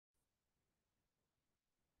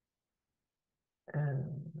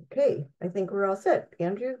Okay, I think we're all set.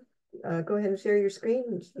 Andrew, go ahead and share your screen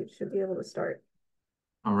and you should be able to start.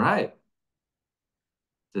 All right.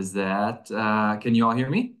 Can you all hear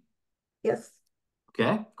me? Yes.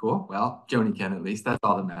 Okay, cool. Well, Joni can at least. That's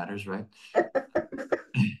all that matters, right?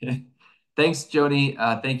 Thanks, Joni.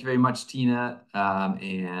 Thank you very much, Tina.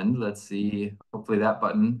 And let's see. Hopefully that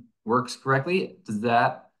button works correctly. Does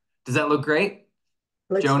that look great,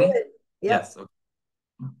 Looks Joni? good. Yep. Yes. Okay.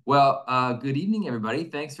 Well, good evening, everybody.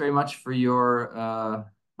 Thanks very much for your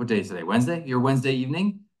what day is today? Wednesday? Your Wednesday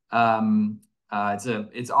evening.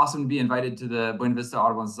 It's awesome to be invited to the Buena Vista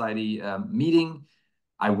Audubon Society meeting.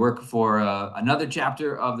 I work for another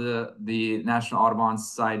chapter of the National Audubon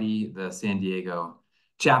Society, the San Diego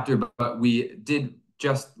chapter, but we did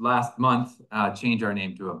just last month change our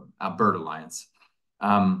name to a Bird Alliance.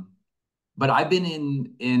 But I've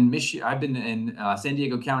been in Michigan. I've been in San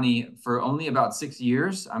Diego County for only about 6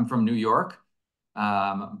 years. I'm from New York,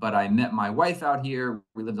 but I met my wife out here.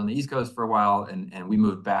 We lived on the East Coast for a while, and we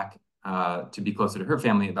moved back to be closer to her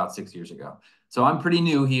family about 6 years ago. So I'm pretty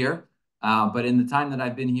new here. But in the time that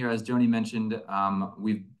I've been here, as Joni mentioned,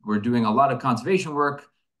 we're doing a lot of conservation work,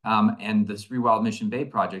 and this ReWild Mission Bay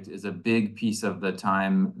project is a big piece of the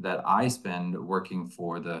time that I spend working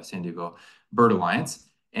for the San Diego Bird Alliance.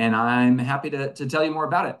 And I'm happy to tell you more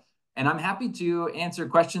about it. And I'm happy to answer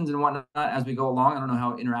questions and whatnot as we go along. I don't know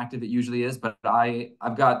how interactive it usually is, but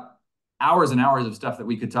I've got hours and hours of stuff that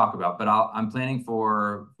we could talk about. But I'm planning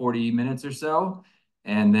for 40 minutes or so,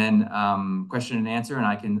 and then question and answer. And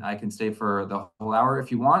I can stay for the whole hour if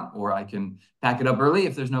you want, or I can pack it up early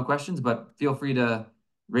if there's no questions. But feel free to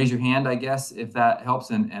raise your hand, I guess, if that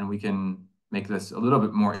helps, and we can make this a little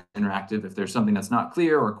bit more interactive if there's something that's not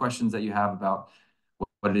clear or questions that you have about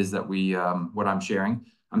what it is that what I'm sharing.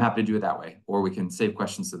 I'm happy to do it that way, or we can save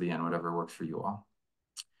questions to the end, whatever works for you all.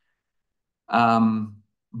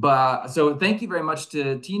 But so thank you very much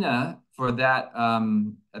to Tina for that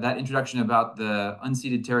introduction about the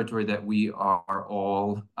unceded territory that we are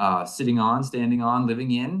all sitting on, standing on,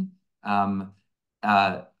 living in.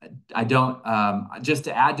 I don't, just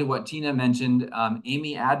to add to what Tina mentioned,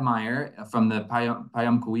 Amy Meyer from the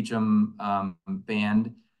Payam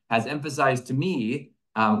band has emphasized to me,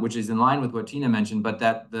 which is in line with what Tina mentioned, but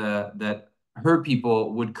that her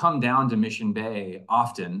people would come down to Mission Bay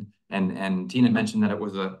often. And Tina mentioned that it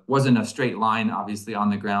wasn't a straight line, obviously, on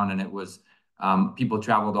the ground, and it was people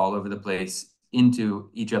traveled all over the place into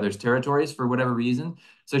each other's territories for whatever reason.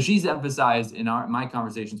 So she's emphasized in my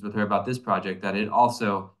conversations with her about this project that it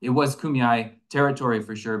was Kumeyaay territory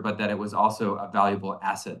for sure, but that it was also a valuable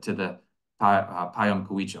asset to the Payam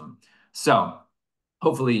Kuicham. So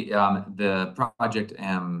hopefully the project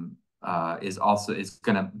is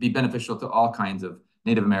going to be beneficial to all kinds of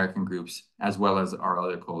Native American groups as well as our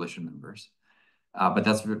other coalition members. But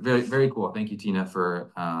that's very, very cool. Thank you, Tina,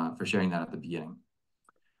 for sharing that at the beginning.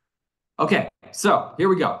 Okay, so here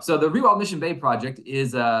we go. So the ReWild Mission Bay project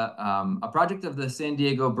is a project of the San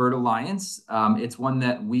Diego Bird Alliance. It's one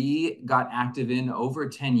that we got active in over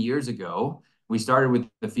 10 years ago. We started with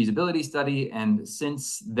the feasibility study, and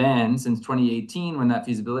since then, since 2018, when that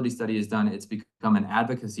feasibility study is done, it's become an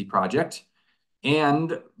advocacy project.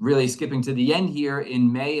 And really skipping to the end here,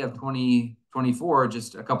 in May of 2024,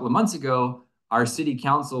 just a couple of months ago, our city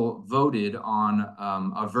council voted on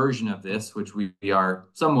a version of this, which we are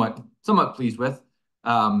somewhat pleased with.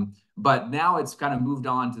 But now it's kind of moved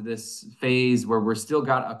on to this phase where we're still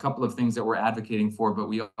got a couple of things that we're advocating for, but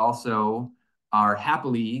we also are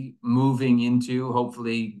happily moving into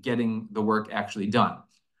hopefully getting the work actually done.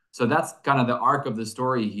 So that's kind of the arc of the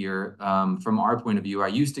story here from our point of view. I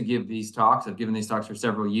used to give these talks. I've given these talks for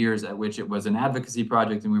several years at which it was an advocacy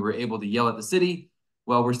project and we were able to yell at the city.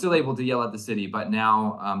 Well, we're still able to yell at the city, but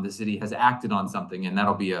now the city has acted on something, and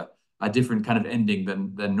that'll be a different kind of ending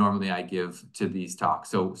than normally I give to these talks.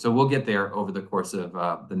 So we'll get there over the course of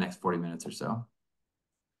the next 40 minutes or so.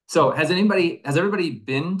 So has everybody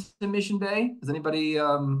been to Mission Bay? Has anybody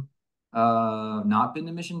not been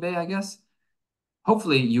to Mission Bay, I guess?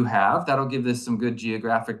 Hopefully you have. That'll give this some good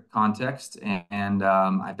geographic context, and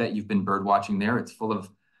I bet you've been bird watching there. It's full of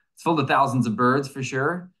thousands of birds for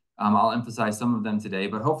sure. I'll emphasize some of them today,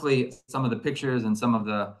 but hopefully some of the pictures and some of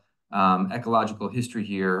the ecological history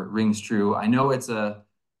here rings true. I know it's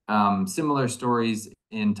similar stories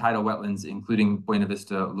in tidal wetlands, including Buena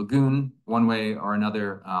Vista Lagoon, one way or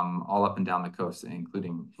another, all up and down the coast,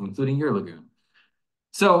 including your lagoon.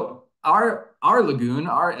 So our lagoon,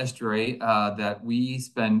 our estuary that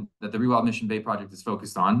the ReWild Mission Bay project is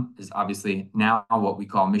focused on is obviously now what we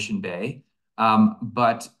call Mission Bay.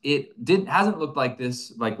 But it hasn't looked like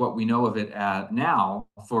this, like what we know of it now,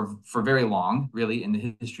 for very long, really, in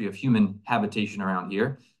the history of human habitation around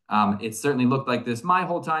here. It's certainly looked like this my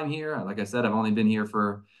whole time here. Like I said, I've only been here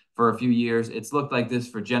for a few years. It's looked like this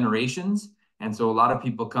for generations. And so a lot of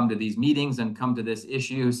people come to these meetings and come to this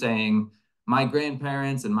issue saying, my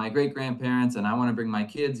grandparents and my great-grandparents, and I want to bring my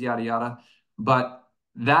kids, yada, yada. But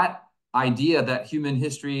that idea that human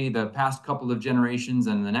history, the past couple of generations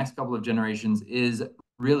and the next couple of generations, is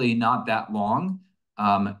really not that long,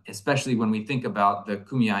 especially when we think about the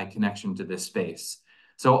Kumeyaay connection to this space.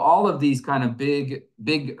 So all of these kind of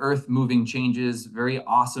big earth-moving changes, very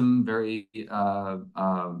awesome, very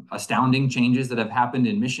astounding changes that have happened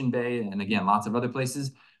in Mission Bay, and again, lots of other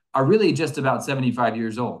places, are really just about 75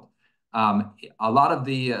 years old. A lot of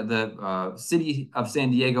the city of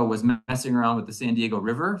San Diego was messing around with the San Diego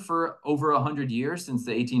River for over 100 years, since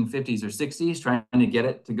the 1850s or 60s, trying to get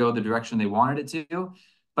it to go the direction they wanted it to,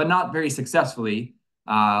 but not very successfully.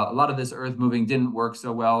 A lot of this earth moving didn't work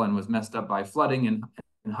so well and was messed up by flooding and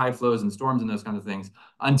high flows and storms and those kinds of things,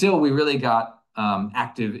 until we really got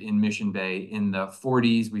active in Mission Bay in the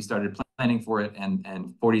 40s. We started planning for it, and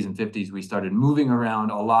 40s and 50s, we started moving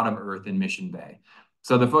around a lot of earth in Mission Bay.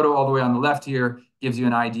 So the photo all the way on the left here gives you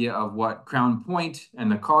an idea of what Crown Point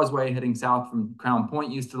and the causeway heading south from Crown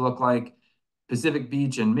Point used to look like. Pacific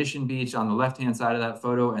Beach and Mission Beach on the left-hand side of that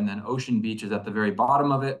photo, and then Ocean Beach is at the very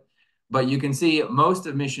bottom of it. But you can see most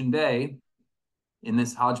of Mission Bay in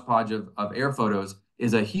this hodgepodge of air photos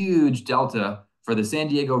is a huge delta for the San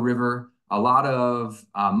Diego River, a lot of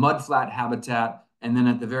mudflat habitat, and then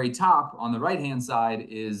at the very top on the right-hand side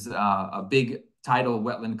is a big tidal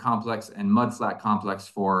wetland complex and mudflat complex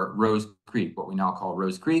for Rose Creek, what we now call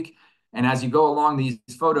Rose Creek. And as you go along these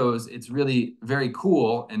photos, it's really very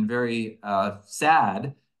cool and very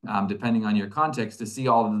sad, depending on your context, to see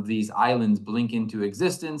all of these islands blink into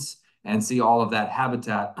existence and see all of that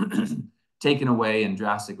habitat taken away and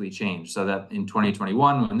drastically changed. So that in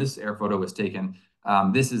 2021, when this air photo was taken,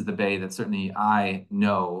 this is the bay that certainly I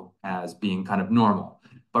know as being kind of normal.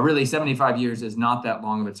 But really, 75 years is not that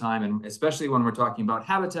long of a time, and especially when we're talking about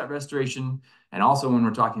habitat restoration, and also when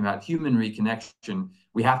we're talking about human reconnection,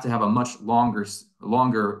 we have to have a much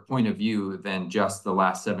longer point of view than just the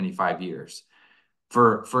last 75 years.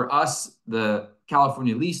 For us, the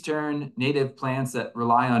California leastern, native plants that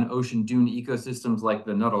rely on ocean dune ecosystems like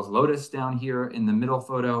the Nuttall's lotus down here in the middle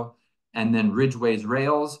photo, and then Ridgway's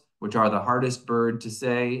rails, which are the hardest bird to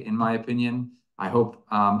say, in my opinion. I hope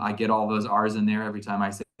I get all those R's in there every time I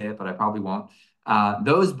say it, but I probably won't.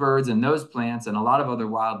 Those birds and those plants and a lot of other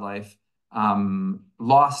wildlife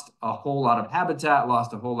lost a whole lot of habitat,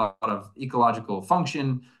 lost a whole lot of ecological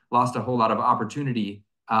function, lost a whole lot of opportunity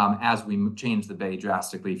as we changed the bay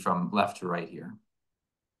drastically from left to right here.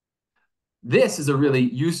 This is a really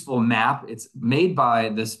useful map. It's made by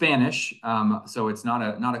the Spanish, so it's not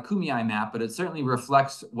a Kumeyaay map, but it certainly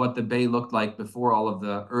reflects what the bay looked like before all of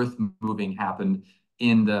the earth moving happened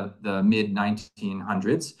in the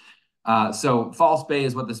mid-1900s. So False Bay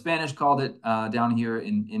is what the Spanish called it down here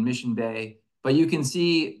in Mission Bay. But you can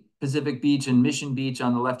see Pacific Beach and Mission Beach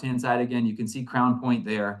on the left-hand side again. You can see Crown Point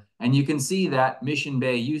there. And you can see that Mission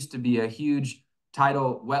Bay used to be a huge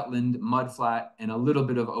tidal wetland, mudflat, and a little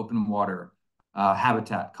bit of open water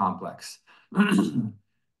habitat complex.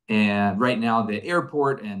 And right now, the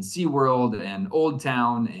airport and SeaWorld and Old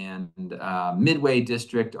Town and Midway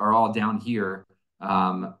District are all down here,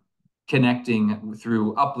 connecting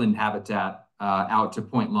through upland habitat out to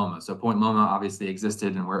Point Loma. So Point Loma obviously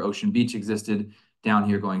existed, and where Ocean Beach existed down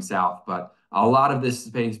here going south. But a lot of this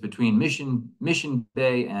space between Mission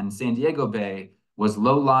Bay and San Diego Bay was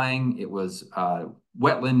low-lying. It was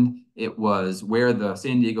wetland. It was where the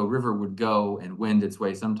San Diego River would go and wend its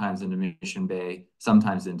way sometimes into Mission Bay,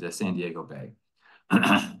 sometimes into San Diego Bay.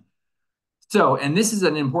 So, and this is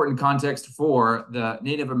an important context for the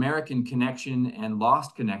Native American connection and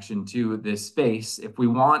lost connection to this space. If we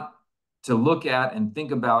want to look at and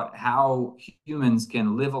think about how humans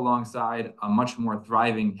can live alongside a much more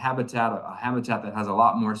thriving habitat, a habitat that has a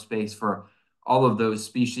lot more space for all of those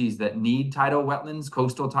species that need tidal wetlands,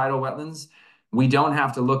 coastal tidal wetlands, we don't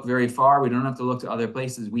have to look very far. We don't have to look to other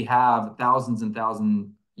places. We have thousands and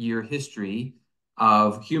thousand year history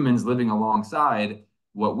of humans living alongside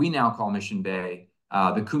what we now call Mission Bay.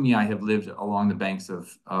 The Kumeyaay have lived along the banks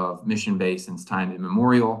of Mission Bay since time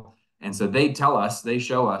immemorial. And so they tell us, they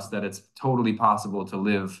show us that it's totally possible to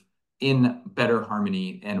live in better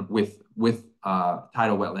harmony and with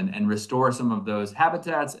tidal wetland and restore some of those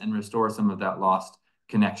habitats and restore some of that lost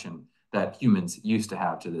connection that humans used to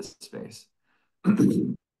have to this space.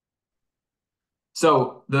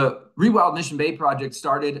 So the ReWild Mission Bay project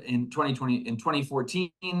started in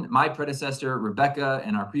 2014. My predecessor, Rebecca,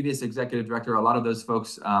 and our previous executive director, a lot of those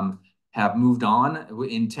folks have moved on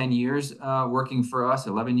in 10 years working for us,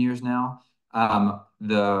 11 years now.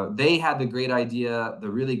 They had the great idea, the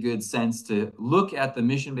really good sense to look at the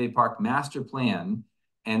Mission Bay Park master plan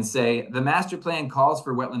and say, the master plan calls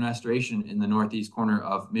for wetland restoration in the northeast corner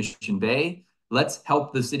of Mission Bay. Let's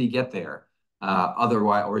help the city get there.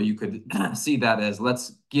 Otherwise, or you could see that as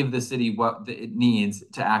let's give the city what it needs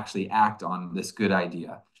to actually act on this good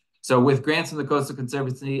idea. So with grants from the Coastal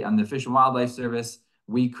Conservancy and the Fish and Wildlife Service,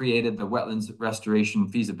 we created the Wetlands Restoration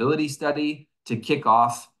Feasibility Study to kick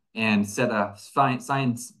off and set a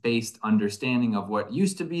science-based understanding of what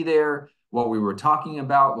used to be there, what we were talking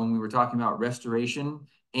about when we were talking about restoration,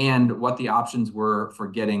 and what the options were for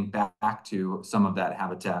getting back to some of that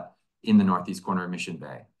habitat in the northeast corner of Mission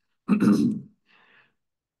Bay.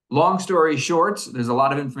 Long story short, there's a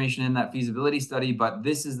lot of information in that feasibility study, but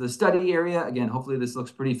this is the study area. Again, hopefully this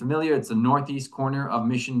looks pretty familiar. It's the northeast corner of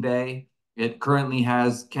Mission Bay. It currently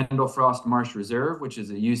has Kendall Frost Marsh Reserve, which is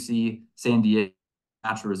a UC San Diego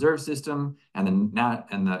Natural Reserve System, and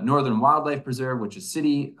the Northern Wildlife Preserve, which is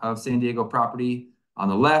City of San Diego property. On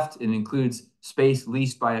the left, it includes space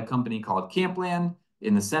leased by a company called Campland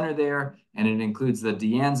in the center there, and it includes the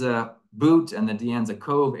Deanza Boot and the Deanza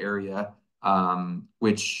Cove area,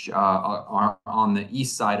 which are on the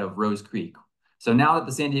east side of Rose Creek. So now that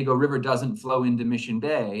the San Diego River doesn't flow into Mission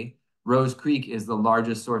Bay, Rose Creek is the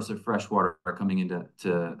largest source of fresh water coming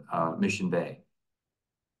into Mission Bay.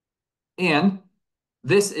 And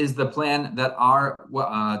this is the plan that our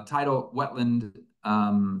tidal wetland,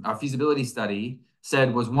 our feasibility study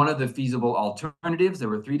said was one of the feasible alternatives. There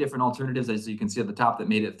were 3 different alternatives, as you can see at the top, that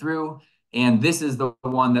made it through. And this is the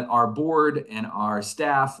one that our board and our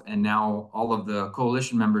staff, and now all of the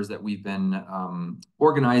coalition members that we've been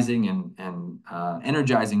organizing and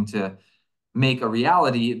energizing to make a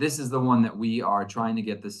reality, this is the one that we are trying to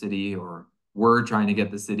get the city, or we're trying to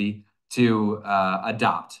get the city to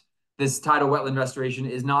adopt. This tidal wetland restoration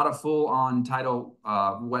is not a full-on tidal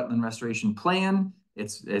wetland restoration plan.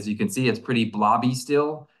 It's, as you can see, it's pretty blobby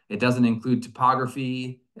still. It doesn't include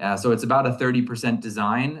topography. So it's about a 30%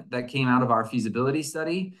 design that came out of our feasibility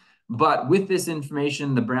study. But with this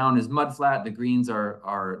information, the brown is mudflat, the greens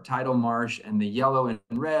are tidal marsh, and the yellow and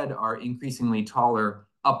red are increasingly taller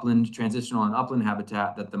upland, transitional and upland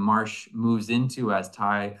habitat that the marsh moves into as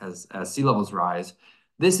sea levels rise.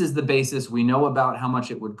 This is the basis. We know about how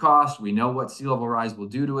much it would cost. We know what sea level rise will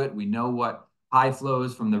do to it. We know what high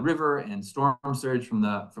flows from the river and storm surge from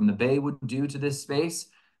the bay would do to this space.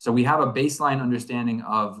 So we have a baseline understanding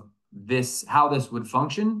of this, how this would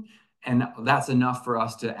function. And that's enough for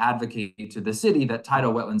us to advocate to the city that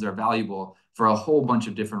tidal wetlands are valuable for a whole bunch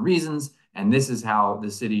of different reasons. And this is how the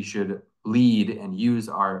city should lead and use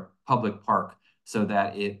our public park so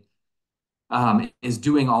that it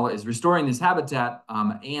is restoring this habitat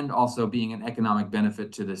and also being an economic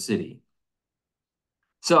benefit to the city.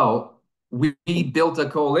 So we built a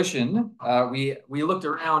coalition. We looked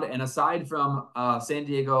around, and aside from San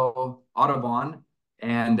Diego Audubon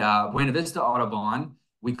and Buena Vista Audubon,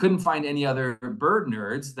 we couldn't find any other bird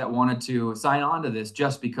nerds that wanted to sign on to this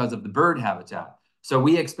just because of the bird habitat. So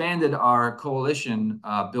we expanded our coalition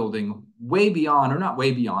building way beyond, or not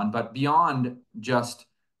way beyond, but beyond just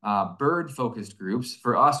bird-focused groups.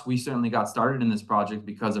 For us, we certainly got started in this project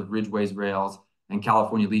because of Ridgway's rails and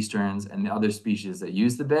California least terns and the other species that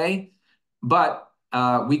use the bay. But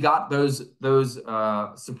we got those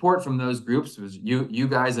support from those groups, it was you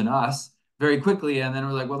guys and us, very quickly. And then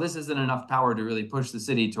we're like, well, this isn't enough power to really push the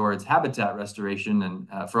city towards habitat restoration.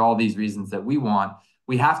 And for all these reasons that we want,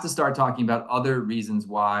 we have to start talking about other reasons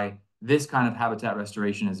why this kind of habitat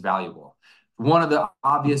restoration is valuable. One of the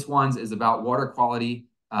obvious ones is about water quality.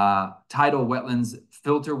 Tidal wetlands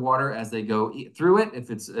filter water as they go through it. If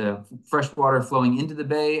it's fresh water flowing into the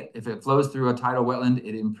bay, if it flows through a tidal wetland,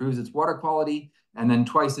 it improves its water quality. And then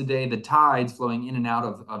twice a day, the tides flowing in and out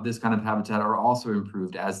of this kind of habitat are also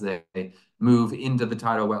improved as they move into the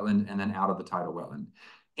tidal wetland and then out of the tidal wetland.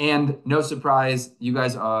 And no surprise, you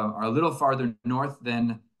guys are a little farther north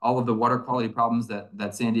than all of the water quality problems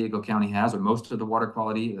that San Diego County has, or most of the water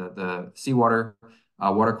quality, the seawater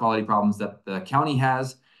water quality problems that the county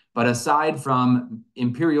has. But aside from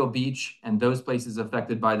Imperial Beach and those places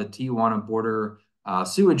affected by the Tijuana border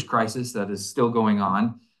sewage crisis that is still going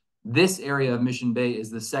on, this area of Mission Bay is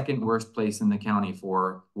the second worst place in the county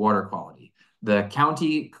for water quality. The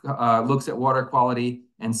county looks at water quality,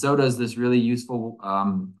 and so does this really useful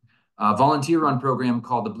volunteer-run program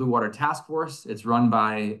called the Blue Water Task Force. It's run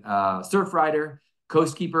by Surfrider,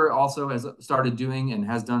 Coastkeeper also has started doing and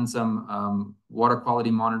has done some water quality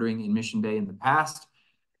monitoring in Mission Bay in the past.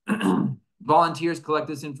 Volunteers collect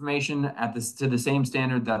this information to the same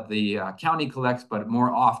standard that the county collects, but more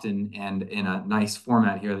often and in a nice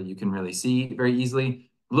format here that you can really see very easily.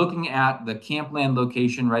 Looking at the campland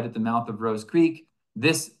location right at the mouth of Rose Creek,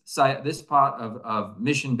 this part of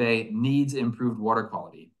Mission Bay needs improved water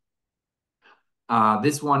quality.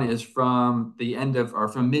 This one is from the end of, or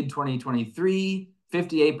from mid-2023.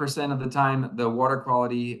 58% of the time, the water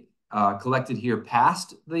quality collected here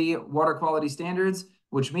passed the water quality standards,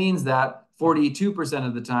 which means that 42%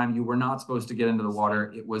 of the time you were not supposed to get into the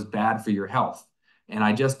water. It was bad for your health. And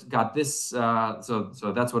I just got this,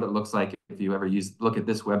 so that's what it looks like if you ever look at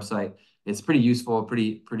this website. It's pretty useful,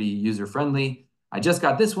 pretty user-friendly. I just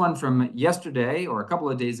got this one from yesterday or a couple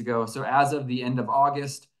of days ago. So as of the end of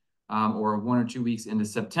August, or 1 or 2 weeks into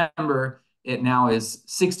September, it now is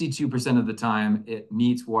 62% of the time it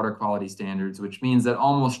meets water quality standards, which means that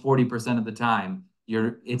almost 40% of the time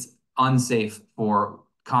it's unsafe for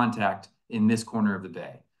contact in this corner of the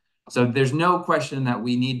bay. So there's no question that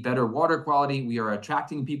we need better water quality. We are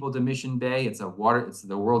attracting people to Mission Bay. It's the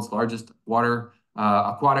world's largest water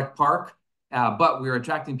aquatic park. But we're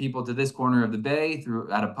attracting people to this corner of the bay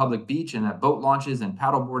at a public beach and at boat launches and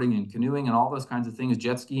paddleboarding and canoeing and all those kinds of things,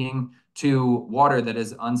 jet skiing, to water that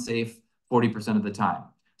is unsafe 40% of the time.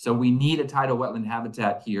 So we need a tidal wetland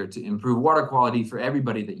habitat here to improve water quality for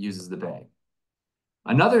everybody that uses the bay.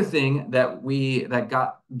 Another thing that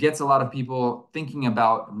gets a lot of people thinking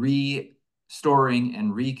about restoring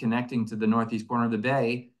and reconnecting to the northeast corner of the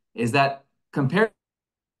bay is that compared to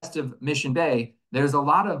the rest of Mission Bay, there's a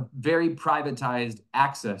lot of very privatized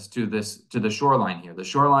access to the shoreline here. The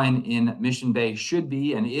shoreline in Mission Bay should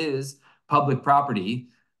be and is public property,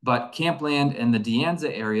 but Campland and the De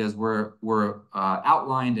Anza areas were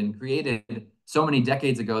outlined and created so many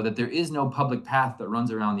decades ago that there is no public path that runs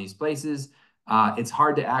around these places. It's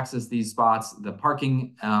hard to access these spots. The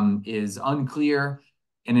parking is unclear.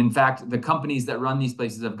 And in fact, the companies that run these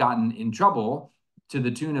places have gotten in trouble to the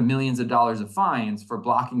tune of millions of dollars of fines for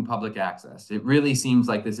blocking public access. It really seems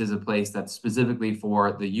like this is a place that's specifically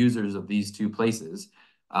for the users of these two places,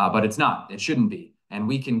 but it's not. It shouldn't be. And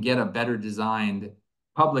we can get a better designed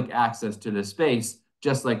public access to this space,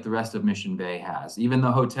 just like the rest of Mission Bay has. Even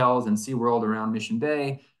the hotels and SeaWorld around Mission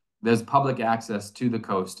Bay, there's public access to the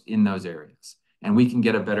coast in those areas. And we can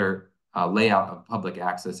get a better layout of public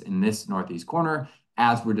access in this northeast corner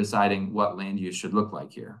as we're deciding what land use should look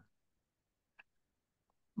like here.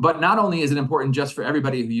 But not only is it important just for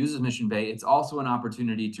everybody who uses Mission Bay, it's also an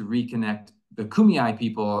opportunity to reconnect the Kumeyaay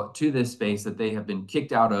people to this space that they have been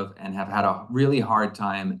kicked out of and have had a really hard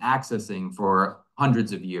time accessing for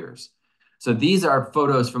hundreds of years. So these are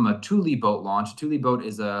photos from a Thule boat launch. Thule boat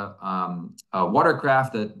is a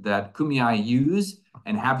watercraft that Kumeyaay use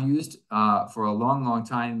and have used for a long, long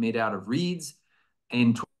time, made out of reeds.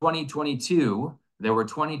 In 2022, there were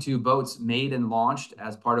 22 boats made and launched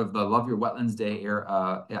as part of the Love Your Wetlands Day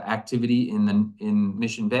activity in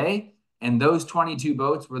Mission Bay. And those 22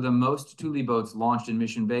 boats were the most Thule boats launched in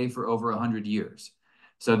Mission Bay for over 100 years.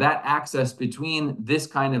 So that access between this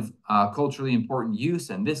kind of culturally important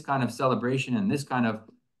use and this kind of celebration and this kind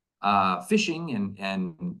of fishing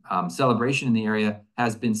and celebration in the area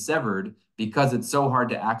has been severed because it's so hard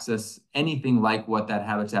to access anything like what that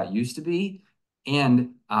habitat used to be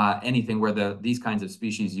and anything where these kinds of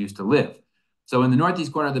species used to live. So in the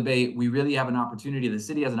northeast corner of the bay, we really have an opportunity, the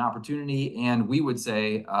city has an opportunity, and we would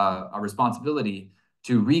say a responsibility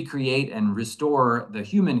to recreate and restore the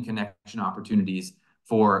human connection opportunities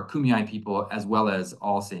for Kumeyaay people as well as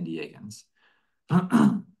all San Diegans.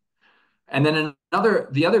 And then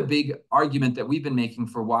the other big argument that we've been making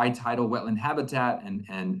for why tidal wetland habitat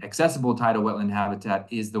and accessible tidal wetland habitat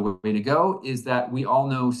is the way to go is that we all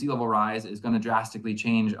know sea level rise is going to drastically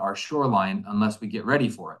change our shoreline unless we get ready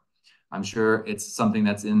for it. I'm sure it's something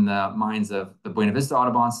that's in the minds of the Buena Vista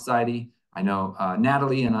Audubon Society. I know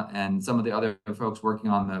Natalie and some of the other folks working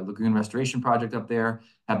on the lagoon restoration project up there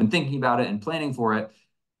have been thinking about it and planning for it.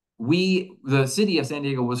 The city of San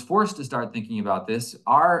Diego was forced to start thinking about this.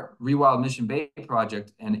 Our ReWild Mission Bay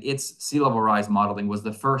project and its sea level rise modeling was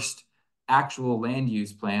the first actual land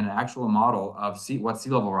use plan, an actual model of what sea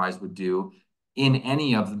level rise would do in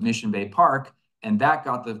any of the Mission Bay Park. And that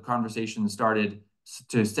got the conversation started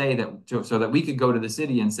to say that, so that we could go to the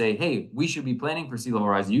city and say, hey, we should be planning for sea level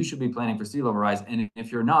rise. You should be planning for sea level rise. And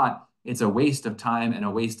if you're not, it's a waste of time and a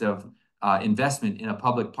waste of investment in a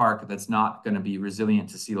public park that's not going to be resilient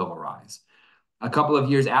to sea level rise. A couple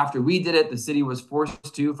of years after we did it, the city was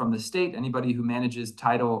forced to, from the state, anybody who manages state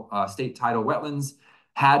tidal wetlands,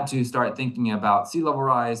 had to start thinking about sea level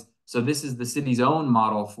rise. So this is the city's own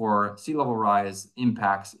model for sea level rise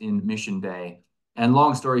impacts in Mission Bay. And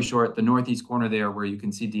long story short, the northeast corner there, where you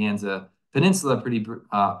can see De Anza Peninsula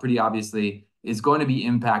pretty obviously, is going to be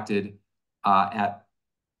impacted at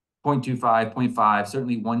 0.25, 0.5,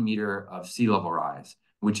 certainly 1 meter of sea level rise,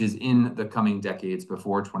 which is in the coming decades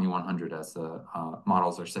before 2100, as the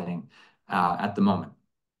models are saying at the moment.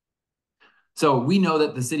 So we know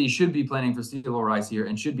that the city should be planning for sea level rise here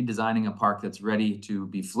and should be designing a park that's ready to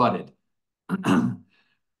be flooded.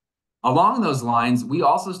 Along those lines, we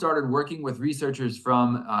also started working with researchers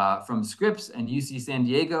from Scripps and UC San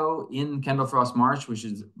Diego in Kendall Frost Marsh, which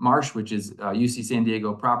is UC San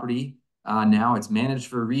Diego property. Now it's managed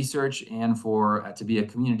for research and for to be a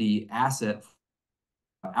community asset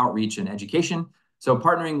for outreach and education. So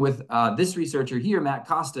partnering with this researcher here, Matt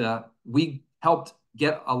Costa, we helped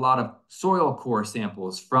get a lot of soil core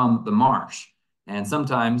samples from the marsh. And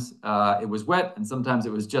sometimes it was wet and sometimes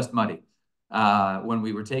it was just muddy when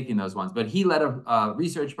we were taking those ones. But he led a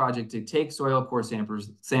research project to take soil core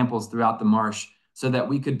samples throughout the marsh so that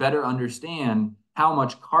we could better understand how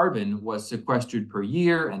much carbon was sequestered per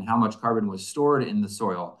year and how much carbon was stored in the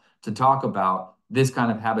soil, to talk about this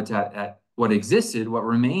kind of habitat at what existed, what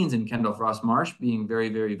remains in Kendall Frost Marsh being very,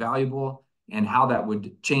 very valuable, and how that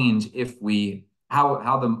would change if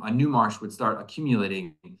a new marsh would start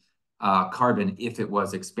accumulating carbon if it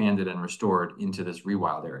was expanded and restored into this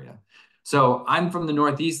ReWild area. So I'm from the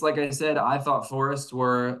Northeast, like I said. I thought forests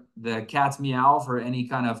were the cat's meow for any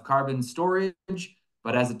kind of carbon storage.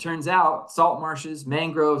 But as it turns out, salt marshes,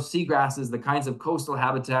 mangroves, seagrasses, the kinds of coastal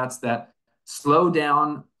habitats that slow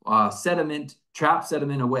down sediment, trap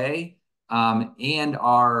sediment away, and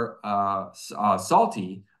are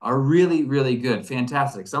salty, are really, really good,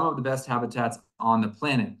 fantastic. Some of the best habitats on the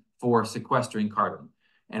planet for sequestering carbon.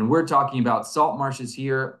 And we're talking about salt marshes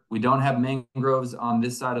here. We don't have mangroves on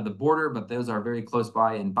this side of the border, but those are very close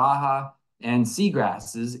by in Baja. And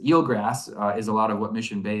seagrasses, eelgrass is a lot of what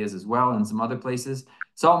Mission Bay is as well, and some other places.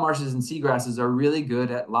 Salt marshes and seagrasses are really good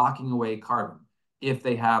at locking away carbon if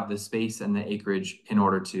they have the space and the acreage in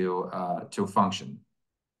order to function.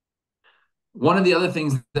 One of the other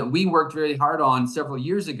things that we worked very hard on several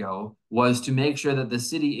years ago was to make sure that the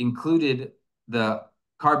city included the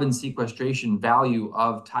carbon sequestration value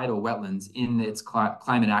of tidal wetlands in its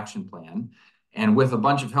climate action plan. And with a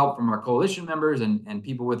bunch of help from our coalition members and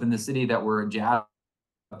people within the city that were jazzed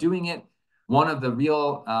about doing it, one of the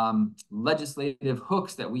real legislative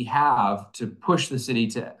hooks that we have to push the city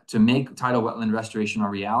to make tidal wetland restoration a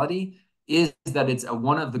reality is that it's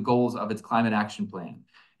one of the goals of its climate action plan.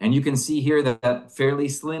 And you can see here that fairly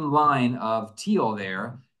slim line of teal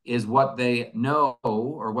there is what they know,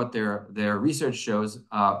 or what their research shows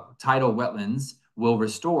tidal wetlands will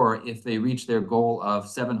restore if they reach their goal of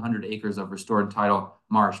 700 acres of restored tidal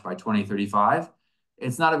marsh by 2035.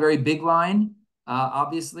 It's not a very big line,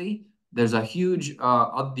 obviously. There's a huge,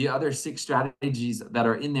 the other 6 strategies that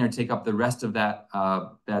are in there take up the rest of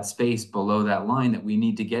that space below that line that we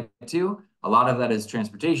need to get to. A lot of that is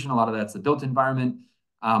transportation, a lot of that's the built environment.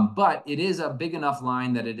 But it is a big enough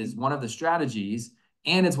line that it is one of the strategies,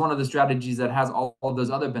 and it's one of the strategies that has all of those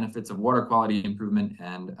other benefits of water quality improvement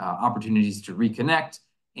and opportunities to reconnect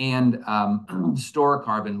and store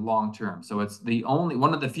carbon long term. So it's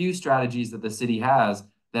one of the few strategies that the city has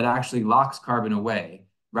that actually locks carbon away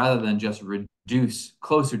rather than just reduce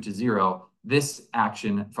closer to zero. This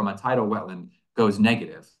action from a tidal wetland goes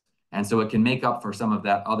negative. And so it can make up for some of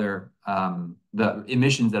that other, the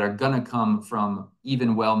emissions that are going to come from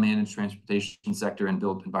even well-managed transportation sector and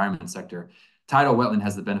built environment sector. Tidal wetland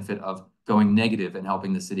has the benefit of going negative and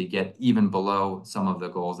helping the city get even below some of the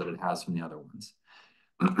goals that it has from the other ones.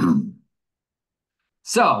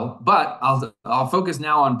 But I'll focus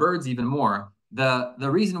now on birds even more. The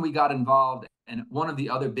reason we got involved, and one of the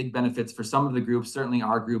other big benefits for some of the groups, certainly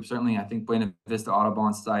our group, certainly I think Buena Vista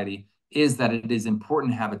Audubon Society, is that it is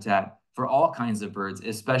important habitat for all kinds of birds,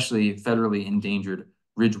 especially federally endangered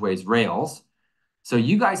ridgeways rails. So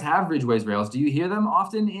you guys have ridgeways rails. Do you hear them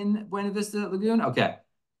often in Buena Vista Lagoon? Okay.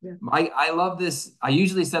 Yeah. I love this. I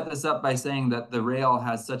usually set this up by saying that the rail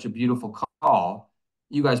has such a beautiful call.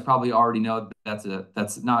 You guys probably already know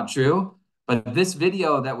that's not true. But this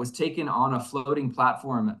video that was taken on a floating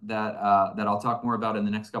platform that I'll talk more about in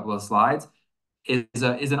the next couple of slides is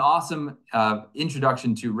an awesome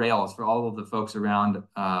introduction to rails for all of the folks around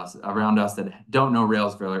us that don't know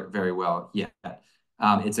rails very, very well yet.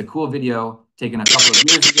 It's a cool video taken a couple of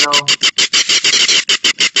years ago.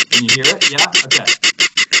 Can you hear it? Yeah? Okay.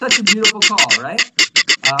 Such a beautiful call, right?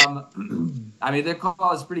 I mean, their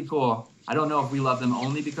call is pretty cool. I don't know if we love them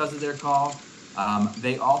only because of their call,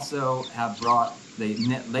 They also have they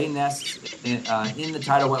lay nests in the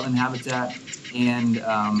tidal wetland habitat. And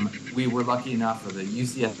we were lucky enough, or the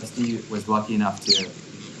UCSD was lucky enough to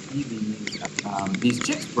see these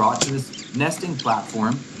chicks brought to this nesting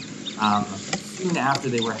platform soon after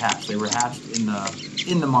they were hatched. They were hatched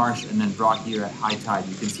in the marsh and then brought here at high tide.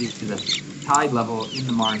 You can see the tide level in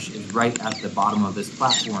the marsh is right at the bottom of this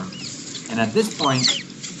platform. And at this point,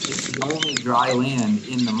 it's the only dry land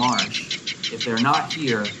in the marsh. If they're not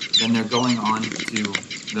here, then they're going on to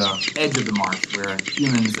the edge of the marsh where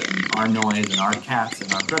humans and our noise and our cats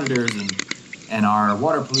and our predators and our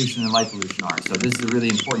water pollution and light pollution are. So this is a really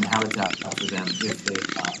important habitat for them if they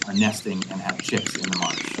are nesting and have chicks in the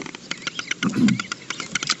marsh.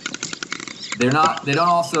 They don't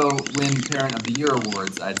also win Parent of the Year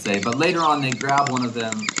awards, I'd say, but later on they grab one of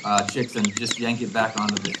them chicks and just yank it back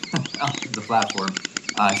onto the platform,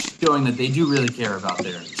 showing that they do really care about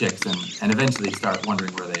their chicks and eventually start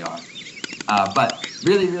wondering where they are. But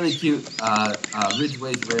really, really cute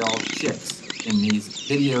Ridgway's rail chicks in these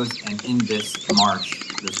videos and in this marsh,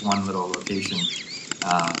 this one little location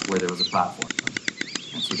where there was a platform.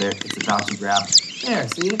 And so there, it's about to grab. There,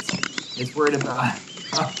 see, it's worried about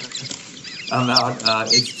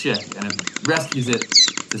its chick, and it rescues it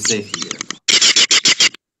to safety here.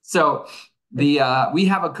 So we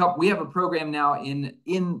have a program now in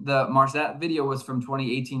the marsh. That video was from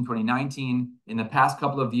 2018, 2019. In the past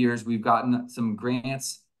couple of years, we've gotten some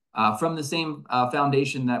grants from the same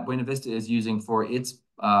foundation that Buena Vista is using for its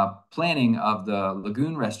planning of the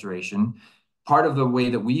lagoon restoration. Part of the way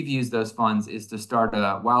that we've used those funds is to start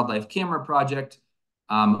a wildlife camera project.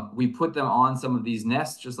 We put them on some of these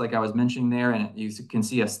nests, just like I was mentioning there, and you can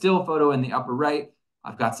see a still photo in the upper right.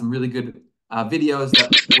 I've got some really good videos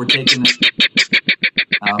that were taken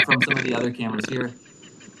from some of the other cameras here.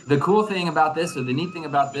 The cool thing about this, or the neat thing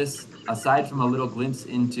about this, aside from a little glimpse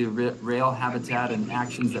into rail habitat and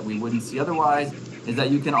actions that we wouldn't see otherwise, is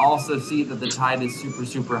that you can also see that the tide is super,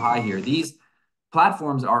 super high here. These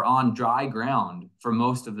platforms are on dry ground for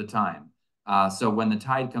most of the time. So when the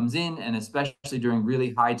tide comes in, and especially during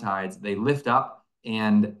really high tides, they lift up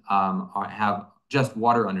and have just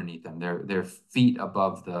water underneath them. They're feet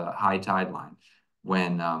above the high tide line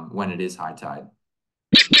when it is high tide.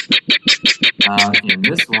 And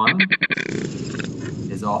this one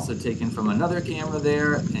is also taken from another camera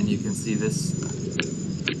there, and you can see this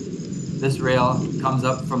rail comes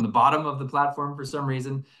up from the bottom of the platform for some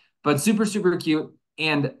reason, but super, super cute.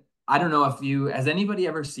 And I don't know if has anybody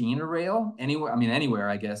ever seen a rail anywhere? I mean, anywhere,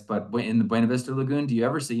 I guess, but in the Buena Vista Lagoon, do you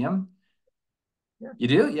ever see them? Yeah. You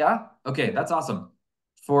do? Yeah? Okay, that's awesome.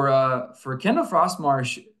 For Kendall Frost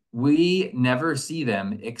Marsh, we never see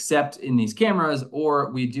them except in these cameras,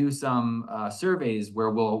 or we do some surveys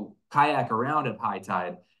where we'll kayak around at high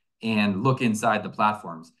tide and look inside the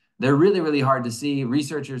platforms. They're really, really hard to see.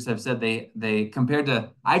 Researchers have said they compared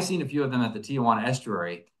to, I've seen a few of them at the Tijuana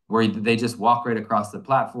estuary, where they just walk right across the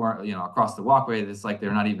platform, across the walkway. It's like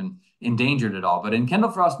they're not even endangered at all. But in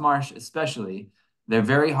Kendall Frost Marsh especially, they're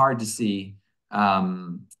very hard to see.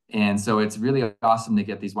 And so it's really awesome to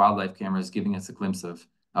get these wildlife cameras giving us a glimpse of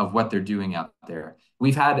what they're doing out there.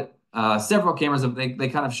 We've had several cameras, they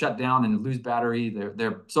kind of shut down and lose battery.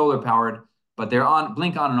 They're solar powered, but they're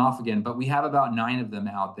blink on and off again. But we have about 9 of them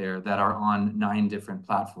out there that are on 9 different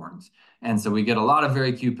platforms. And so we get a lot of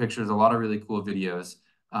very cute pictures, a lot of really cool videos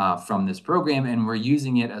from this program, and we're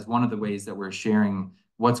using it as one of the ways that we're sharing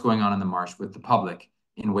what's going on in the marsh with the public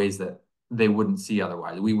in ways that they wouldn't see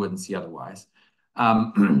otherwise, we wouldn't see otherwise.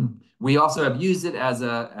 We also have used it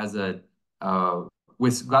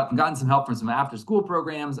we've gotten some help from some after-school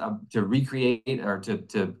programs to recreate or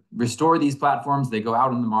to restore these platforms. They go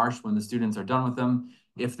out in the marsh when the students are done with them,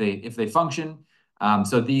 if they function.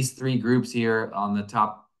 So these 3 groups here on the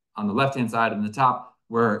top, on the left-hand side and the top,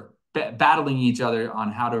 were battling each other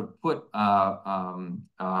on how to put palm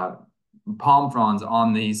fronds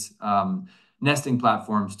on these nesting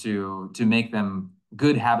platforms to make them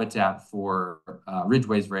good habitat for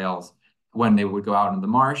Ridgway's rails when they would go out in the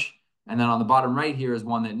marsh. And then on the bottom right here is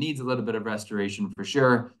one that needs a little bit of restoration for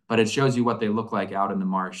sure, but it shows you what they look like out in the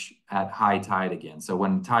marsh at high tide again. So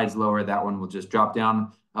when tide's lower, that one will just drop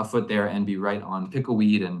down a foot there and be right on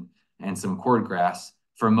pickleweed and some cordgrass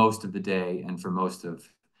for most of the day and for most of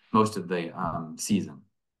the season.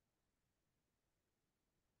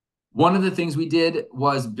 One of the things we did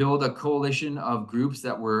was build a coalition of groups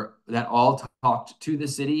that all talked to the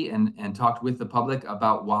city and talked with the public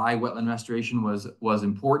about why wetland restoration was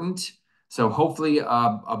important. So hopefully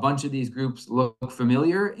a bunch of these groups look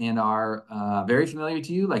familiar and are very familiar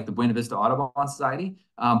to you, like the Buena Vista Audubon Society.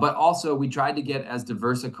 But also we tried to get as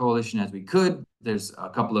diverse a coalition as we could. There's a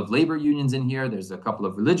couple of labor unions in here. There's a couple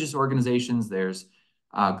of religious organizations. There's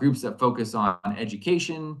groups that focus on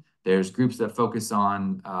education. There's groups that focus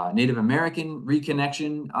on Native American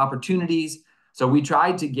reconnection opportunities. So we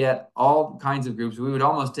tried to get all kinds of groups. We would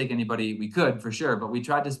almost take anybody we could, for sure, but we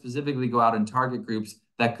tried to specifically go out and target groups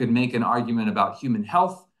that could make an argument about human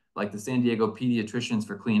health, like the San Diego Pediatricians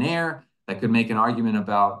for Clean Air, that could make an argument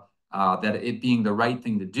about that it being the right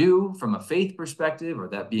thing to do from a faith perspective, or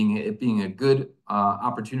that it being a good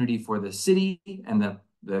opportunity for the city and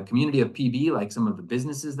the community of PB, like some of the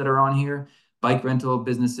businesses that are on here, bike rental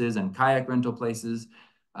businesses and kayak rental places,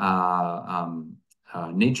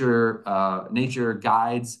 nature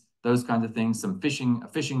guides, those kinds of things, a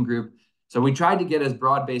fishing group. So we tried to get as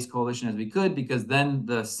broad-based coalition as we could, because then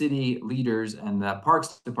the city leaders and the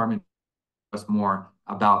Parks Department us more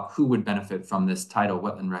about who would benefit from this tidal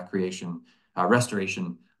wetland recreation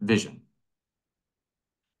restoration vision.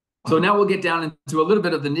 So now we'll get down into a little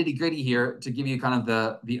bit of the nitty-gritty here to give you kind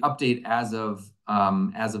of the update as of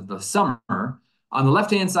the summer. On the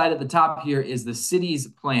left-hand side at the top here is the city's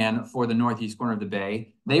plan for the northeast corner of the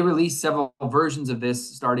bay. They released several versions of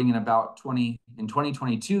this starting in about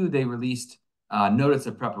 2022. They released notice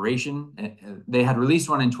of preparation. They had released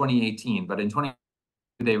one in 2018, but in 2022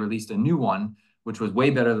 they released a new one, which was way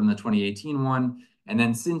better than the 2018 one. And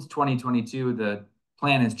then since 2022, the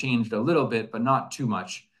plan has changed a little bit, but not too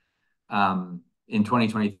much in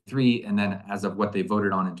 2023. And then as of what they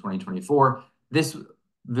voted on in 2024, this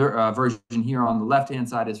version here on the left-hand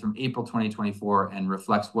side is from April 2024 and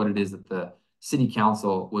reflects what it is that the city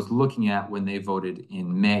council was looking at when they voted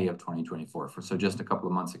in May of 2024, so just a couple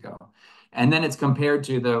of months ago. And then it's compared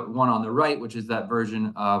to the one on the right, which is that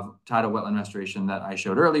version of tidal wetland restoration that I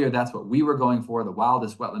showed earlier. That's what we were going for, the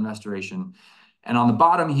wildest wetland restoration. And on the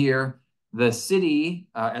bottom here, the city,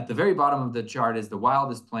 at the very bottom of the chart, is the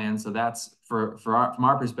wildest plan. So that's from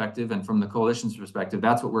our perspective and from the coalition's perspective,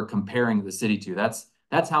 that's what we're comparing the city to.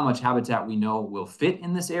 That's how much habitat we know will fit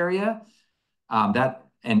in this area.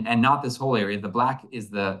 And not this whole area. The black is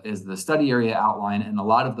the study area outline, and a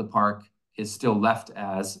lot of the park is still left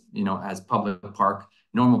as, as public park,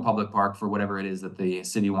 normal public park for whatever it is that the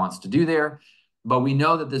city wants to do there. But we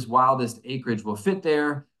know that this wildest acreage will fit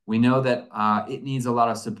there. We know that it needs a lot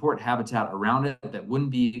of support habitat around it that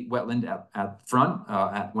wouldn't be wetland at front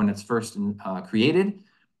when it's first created.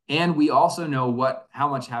 And we also know how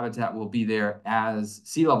much habitat will be there as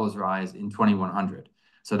sea levels rise in 2100.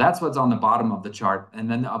 So that's what's on the bottom of the chart. And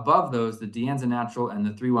then above those, the De Anza Natural and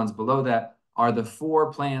the three ones below that are the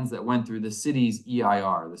 4 plans that went through the city's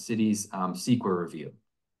EIR, the city's CEQA review.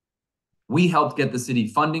 We helped get the city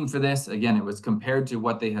funding for this. Again, it was compared to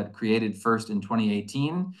what they had created first in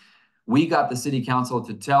 2018. We got the city council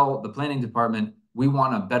to tell the planning department, we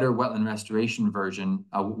want a better wetland restoration version,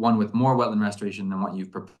 one with more wetland restoration than what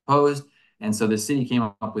you've proposed. And so the city came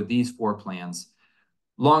up with these 4 plans.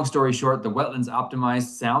 Long story short, the wetlands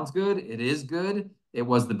optimized sounds good. It is good. It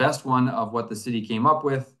was the best one of what the city came up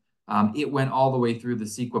with. It went all the way through the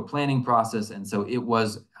CEQA planning process, and so it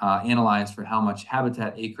was analyzed for how much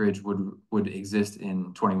habitat acreage would exist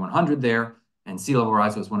in 2100 there. And sea level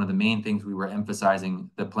rise was one of the main things we were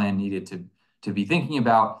emphasizing the plan needed to be thinking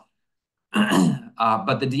about.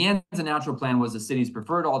 But the De Anza Natural Plan was the city's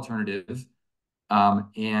preferred alternative.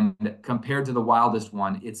 And compared to the wildest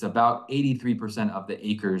one, it's about 83% of the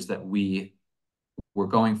acres that we were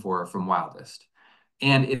going for from wildest.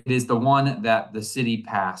 And it is the one that the city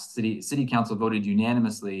passed. City council voted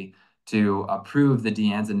unanimously to approve the De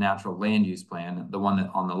Anza Natural Land Use Plan, the one that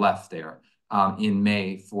on the left there, in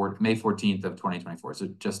May 14th of 2024, so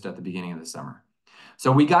just at the beginning of the summer.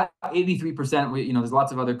 So we got 83%. There's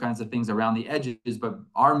lots of other kinds of things around the edges, but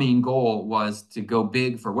our main goal was to go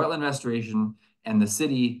big for wetland restoration, and the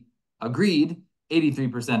city agreed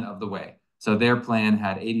 83% of the way. So their plan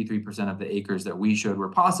had 83% of the acres that we showed were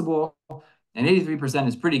possible, and 83%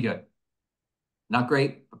 is pretty good. Not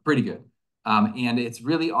great, but pretty good. And it's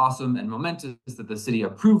really awesome and momentous that the city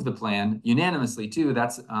approved the plan unanimously too.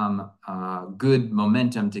 That's good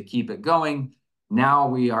momentum to keep it going. Now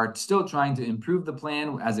we are still trying to improve the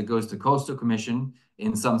plan as it goes to Coastal Commission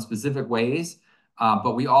in some specific ways,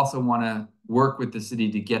 but we also want to work with the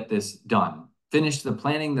city to get this done. Finish the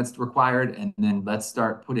planning that's required, and then let's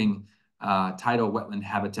start putting tidal wetland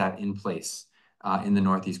habitat in place in the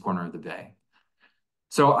northeast corner of the bay.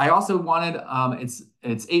 So I also wanted,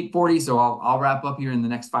 it's 8:40, so I'll wrap up here in the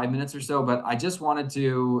next 5 minutes or so, but I just wanted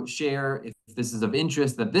to share, if this is of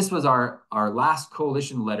interest, that this was our last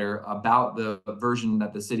coalition letter about the version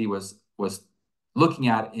that the city was looking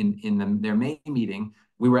at in their May meeting.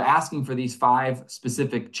 We were asking for these 5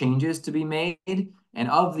 specific changes to be made, and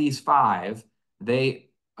of these 5, they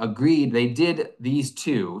agreed. They did these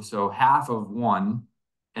 2, so half of 1,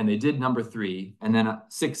 and they did number 3, and then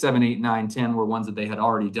 6, 7, 8, 9, 10 were ones that they had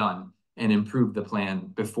already done and improved the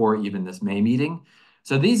plan before even this May meeting.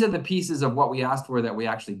 So these are the pieces of what we asked for that we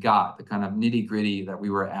actually got, the kind of nitty-gritty that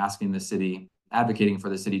we were asking the city, advocating for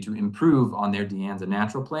the city to improve on their De Anza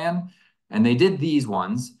natural plan. And they did these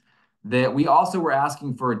ones. That we also were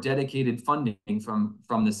asking for dedicated funding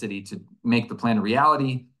from the city to make the plan a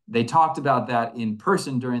reality. They talked about that in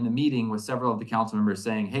person during the meeting with several of the council members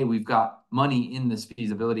saying, hey, we've got money in this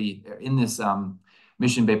feasibility, in this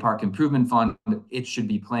Mission Bay Park Improvement Fund. It should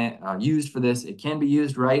be used for this. It can be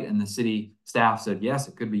used, right? And the city staff said, yes,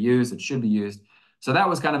 it could be used. It should be used. So that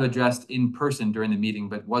was kind of addressed in person during the meeting,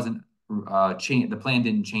 but wasn't changed. The plan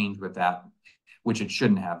didn't change with that, which it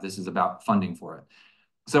shouldn't have. This is about funding for it.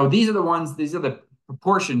 So these are the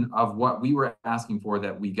proportion of what we were asking for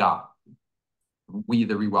that we got, the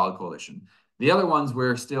ReWild Coalition. The other ones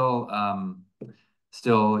we're still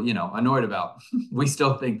annoyed about. We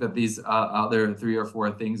still think that these other 3 or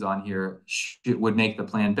 4 things on here would make the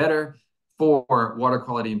plan better for water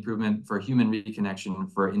quality improvement, for human reconnection,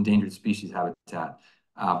 for endangered species habitat.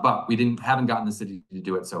 But we haven't gotten the city to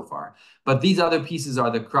do it so far. But these other pieces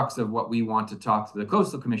are the crux of what we want to talk to the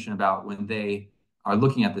Coastal Commission about when they are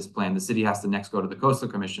looking at this plan. The city has to next go to the Coastal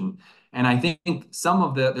Commission. And I think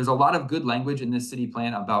there's a lot of good language in this city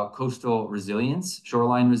plan about coastal resilience,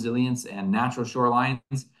 shoreline resilience, and natural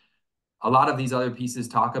shorelines. A lot of these other pieces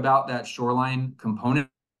talk about that shoreline component,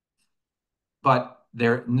 but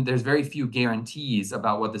there's very few guarantees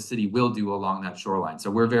about what the city will do along that shoreline.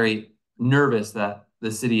 So we're very nervous that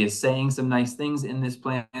the city is saying some nice things in this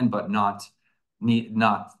plan, but not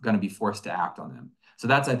going to be forced to act on them. So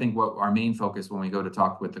that's, I think, what our main focus when we go to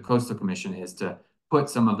talk with the Coastal Commission is to put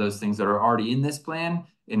some of those things that are already in this plan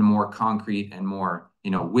in more concrete and more,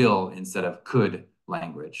 will instead of could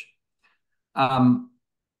language.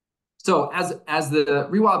 So as the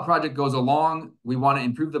ReWild project goes along, we want to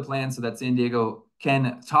improve the plan so that San Diego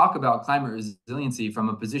can talk about climate resiliency from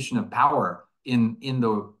a position of power in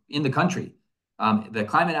the country. The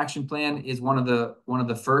climate action plan is one of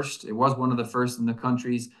the first. It was one of the first in the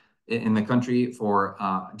country for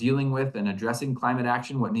dealing with and addressing climate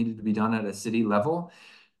action, what needed to be done at a city level.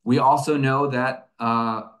 We also know that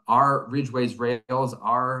our ridgeways rails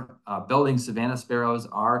are building savanna sparrows,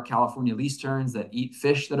 are California least terns that eat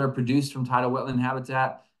fish that are produced from tidal wetland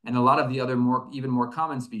habitat, and a lot of the other even more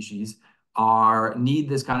common species need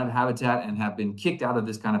this kind of habitat and have been kicked out of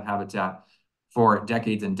this kind of habitat for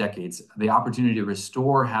decades and decades. The opportunity to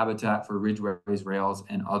restore habitat for ridgeways rails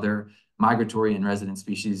and other migratory and resident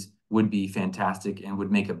species would be fantastic and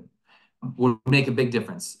would make a big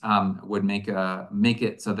difference. Would make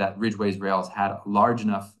it so that ridgeways rails had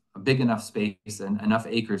a big enough space and enough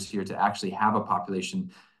acres here to actually have a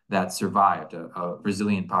population that survived, a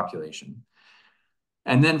resilient population.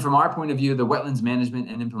 And then from our point of view, the wetlands management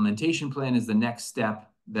and implementation plan is the next step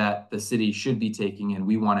that the city should be taking, and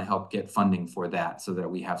we want to help get funding for that so that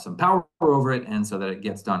we have some power over it and so that it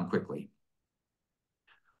gets done quickly.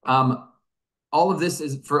 All of this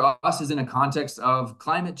is in a context of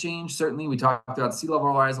climate change. Certainly, we talked about sea level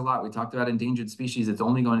rise a lot. We talked about endangered species. It's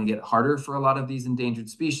only going to get harder for a lot of these endangered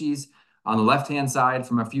species. On the left-hand side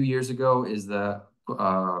from a few years ago is the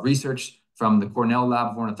research from the Cornell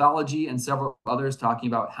Lab of Ornithology and several others talking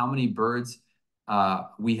about how many birds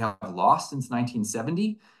we have lost since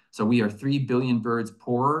 1970. So we are 3 billion birds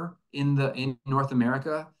poorer in North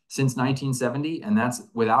America since 1970, and that's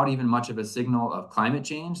without even much of a signal of climate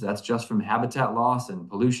change. That's just from habitat loss and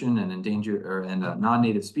pollution and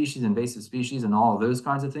non-native species, invasive species, and all of those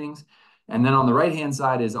kinds of things. And then on the right-hand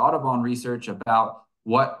side is Audubon research about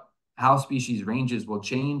how species ranges will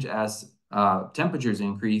change as temperatures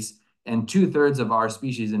increase. And 2/3 of our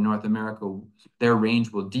species in North America, their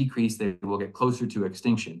range will decrease. They will get closer to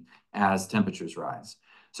extinction as temperatures rise.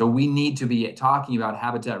 So we need to be talking about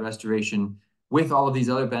habitat restoration with all of these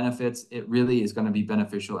other benefits. It really is going to be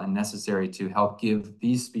beneficial and necessary to help give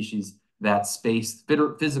these species that space,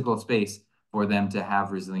 physical space for them to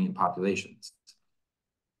have resilient populations.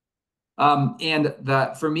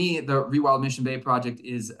 For me, the ReWild Mission Bay project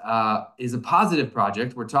is a positive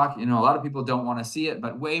project. We're talking, a lot of people don't want to see it,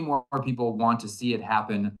 but way more people want to see it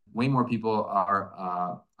happen. Way more people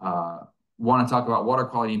want to talk about water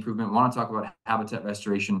quality improvement, want to talk about habitat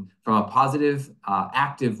restoration from a positive,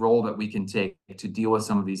 active role that we can take to deal with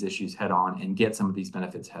some of these issues head on and get some of these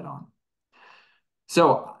benefits head on.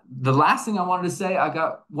 So the last thing I wanted to say, I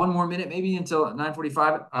got one more minute, maybe until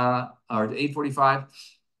 9:45 or 8:45.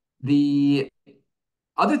 The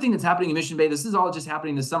other thing that's happening in Mission Bay, this is all just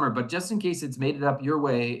happening this summer, but just in case it's made it up your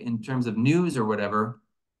way in terms of news or whatever,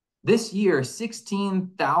 this year,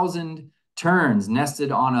 16,000 terns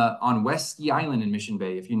nested on West Ski Island in Mission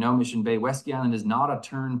Bay. If you know Mission Bay, West Ski Island is not a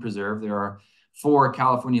tern preserve. There are 4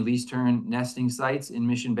 California least tern nesting sites in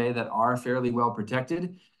Mission Bay that are fairly well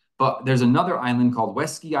protected. But there's another island called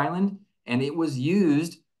West Ski Island, and it was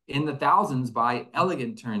used in the thousands by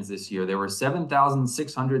elegant terns this year. There were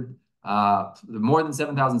 7,600 more than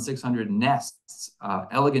 7,600 nests,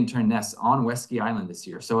 elegant tern nests on West Ski Island this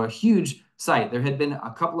year. So a huge site. There had been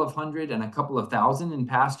a couple of hundred and a couple of thousand in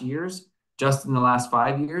past years, just in the last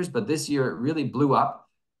 5 years, but this year it really blew up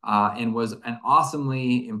and was an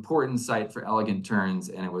awesomely important site for elegant terns.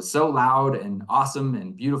 And it was so loud and awesome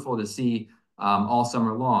and beautiful to see all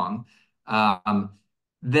summer long.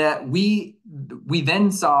 That we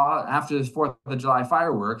then saw after the 4th of July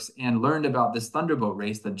fireworks and learned about this thunderboat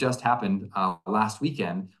race that just happened last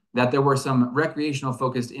weekend, that there were some recreational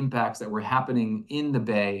focused impacts that were happening in the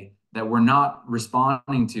bay that were not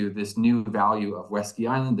responding to this new value of West Ski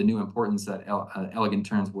Island, the new importance that elegant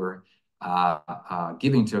terns were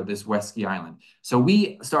giving to this West Ski Island. So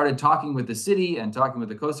we started talking with the city and talking with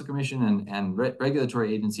the Coastal Commission and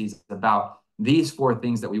regulatory agencies about these 4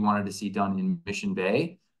 things that we wanted to see done in Mission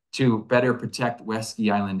Bay to better protect West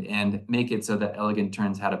Ski Island and make it so that elegant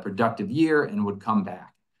terns had a productive year and would come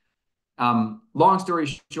back. Long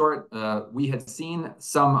story short, we had seen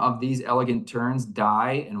some of these elegant terns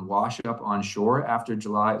die and wash up on shore after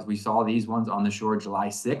July. We saw these ones on the shore July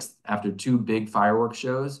 6th after 2 big fireworks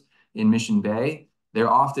shows in Mission Bay.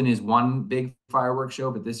 There often is 1 big fireworks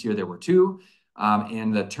show, but this year there were 2.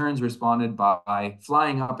 And the terns responded by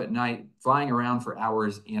flying up at night, flying around for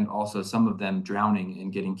hours, and also some of them drowning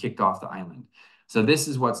and getting kicked off the island. So this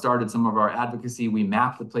is what started some of our advocacy. We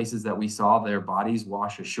mapped the places that we saw their bodies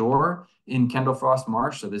wash ashore in Kendall Frost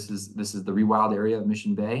Marsh. So this is the ReWild area of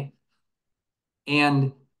Mission Bay.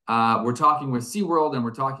 And we're talking with SeaWorld and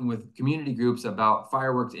we're talking with community groups about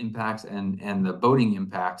fireworks impacts and the boating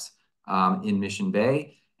impacts in Mission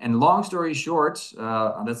Bay. And long story short,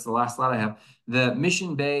 that's the last slide I have. The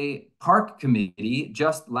Mission Bay Park Committee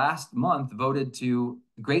just last month voted to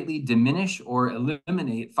greatly diminish or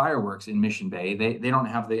eliminate fireworks in Mission Bay. They don't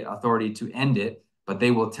have the authority to end it, but they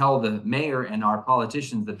will tell the mayor and our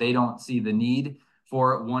politicians that they don't see the need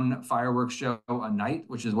for 1 fireworks show a night,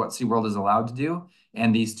 which is what SeaWorld is allowed to do,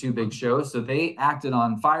 and these 2 big shows. So they acted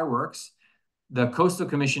on fireworks. The Coastal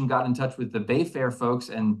Commission got in touch with the Bay Fair folks,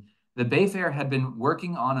 and the Bay Fair had been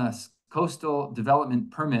working on a coastal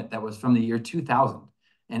development permit that was from the year 2000.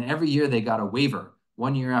 And every year they got a waiver,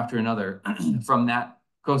 1 year after another, from that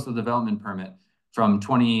coastal development permit from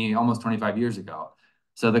almost 25 years ago.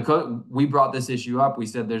 So we brought this issue up. We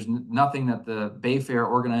said there's nothing that the Bay Fair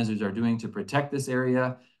organizers are doing to protect this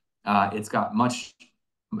area. It's got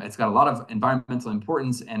a lot of environmental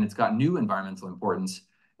importance, and it's got new environmental importance.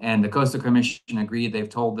 And the Coastal Commission agreed. They've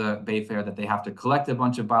told the Bay Fair that they have to collect a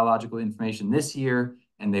bunch of biological information this year,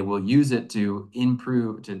 and they will use it to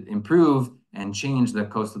improve and change the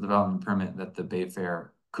coastal development permit that the Bay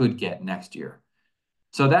Fair could get next year.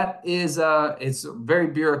 So that is, it's very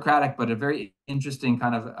bureaucratic, but a very interesting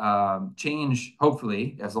kind of change,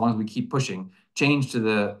 hopefully, as long as we keep pushing, change to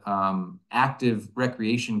the active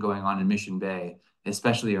recreation going on in Mission Bay,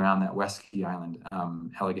 especially around that West Ski Island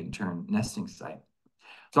elegant tern nesting site.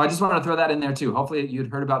 So I just want to throw that in there too. Hopefully you'd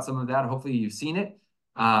heard about some of that. Hopefully you've seen it.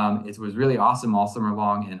 It was really awesome all summer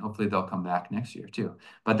long, and hopefully they'll come back next year too.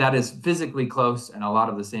 But that is physically close and a lot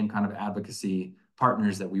of the same kind of advocacy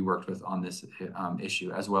partners that we worked with on this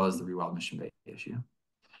issue, as well as the ReWild Mission Bay issue.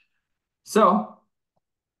 So,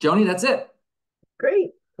 Joni, that's it.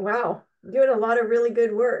 Great. Wow. Doing a lot of really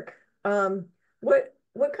good work.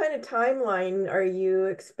 What kind of timeline are you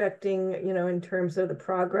expecting, in terms of the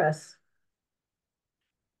progress?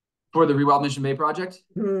 For the ReWild Mission Bay project?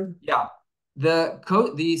 Mm-hmm. Yeah.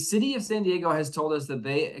 The city of San Diego has told us that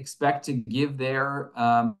they expect to give their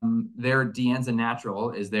De Anza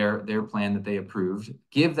Natural is their plan that they approved,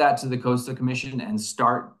 give that to the Coastal Commission and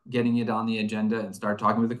start getting it on the agenda and start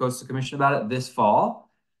talking with the Coastal Commission about it this fall.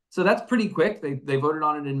 So that's pretty quick. They voted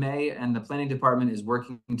on it in May, and the planning department is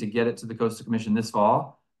working to get it to the Coastal Commission this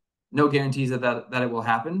fall. No guarantees that it will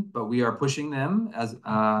happen, but we are pushing them as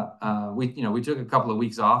we took a couple of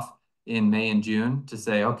weeks off in May and June to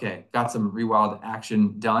say, okay, got some ReWild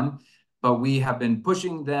action done, but we have been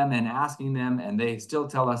pushing them and asking them, and they still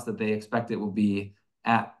tell us that they expect it will be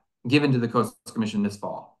given to the Coastal Commission this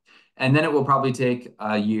fall. And then it will probably take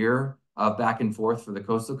a year of back and forth for the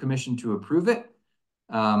Coastal Commission to approve it,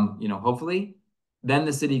 hopefully. Then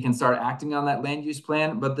the city can start acting on that land use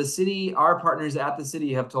plan. But the city, our partners at the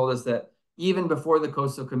city have told us that even before the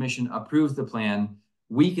Coastal Commission approves the plan,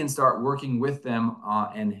 we can start working with them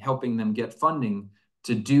and helping them get funding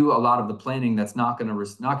to do a lot of the planning that's not going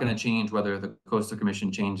to change whether the Coastal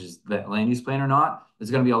Commission changes the land use plan or not.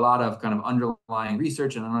 There's going to be a lot of kind of underlying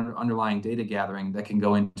research and underlying data gathering that can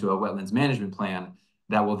go into a wetlands management plan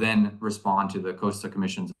that will then respond to the Coastal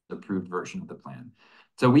Commission's approved version of the plan.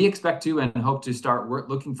 So we expect to and hope to start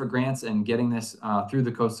looking for grants and getting this through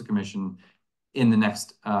the Coastal Commission in the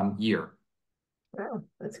next year. Wow,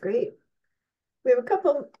 that's great. We have a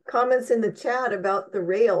couple comments in the chat about the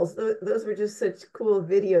rails. Those were just such cool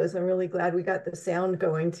videos. I'm really glad we got the sound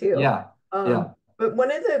going too. Yeah, yeah. But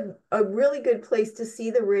a really good place to see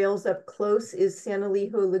the rails up close is San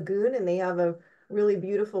Elijo Lagoon, and they have a really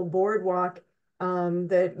beautiful boardwalk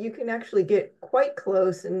that you can actually get quite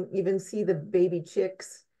close and even see the baby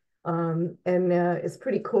chicks. It's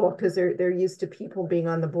pretty cool because they're used to people being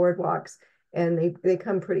on the boardwalks, and they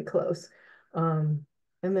come pretty close.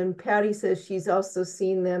 And then Patty says she's also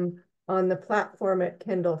seen them on the platform at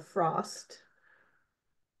Kendall Frost.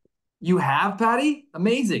 You have, Patty?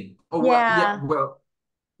 Amazing. Oh, yeah. Well,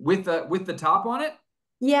 with the top on it?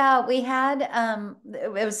 Yeah, we had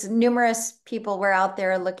it was numerous people were out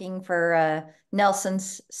there looking for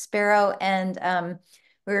Nelson's sparrow, and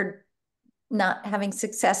we're not having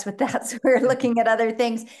success with that. So we're looking at other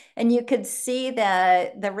things, and you could see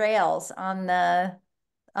the rails on the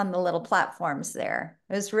little platforms there.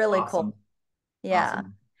 It was really Awesome. cool. Yeah.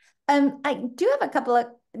 Awesome. I do have a couple of,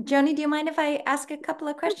 Joni, do you mind if I ask a couple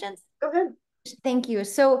of questions? Go ahead. Thank you.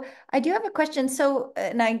 So I do have a question. So,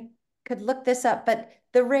 and I could look this up, but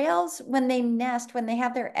the rails, when they nest, when they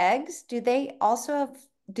have their eggs, do they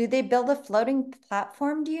build a floating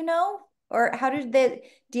platform, do you know? Or how do they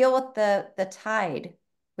deal with the tide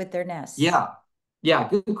with their nests? Yeah,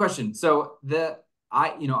 good question. So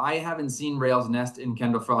I haven't seen rails nest in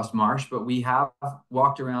Kendall Frost Marsh, but we have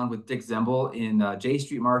walked around with Dick Zemble in J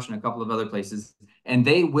Street Marsh and a couple of other places, and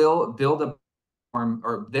they will build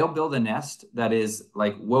they'll build a nest that is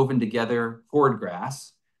like woven together cord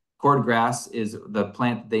grass. Cord grass is the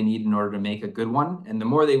plant that they need in order to make a good one, and the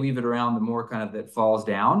more they weave it around, the more kind of it falls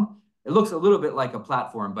down. It looks a little bit like a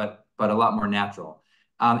platform, but a lot more natural.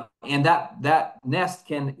 And that nest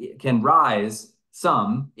can rise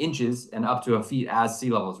some inches and up to a feet as sea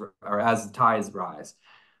levels or as tides rise.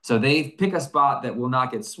 So they pick a spot that will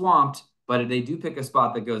not get swamped, but they do pick a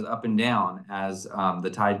spot that goes up and down as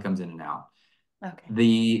the tide comes in and out.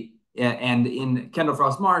 Okay. And in Kendall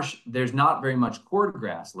Frost Marsh, there's not very much cord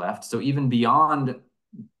grass left. So even beyond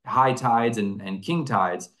high tides and king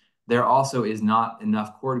tides, there also is not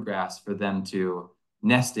enough cord grass for them to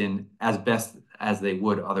nest in as best as they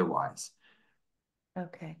would otherwise.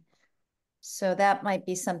 Okay. So that might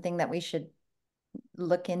be something that we should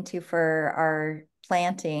look into for our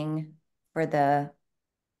planting for the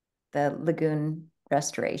lagoon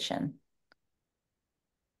restoration.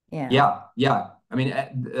 Yeah. I mean,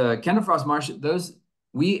 Kendall Frost Marsh,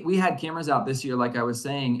 we had cameras out this year, like I was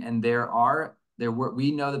saying, and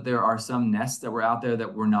we know that there are some nests that were out there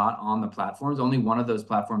that were not on the platforms. Only one of those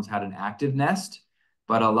platforms had an active nest,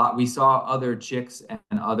 but we saw other chicks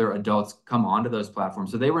and other adults come onto those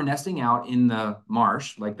platforms. So they were nesting out in the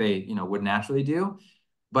marsh like they, would naturally do.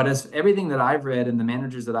 But as everything that I've read and the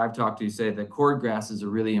managers that I've talked to say that cord grass is a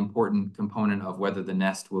really important component of whether the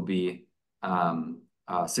nest will be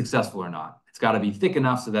successful or not. It's got to be thick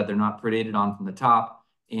enough so that they're not predated on from the top,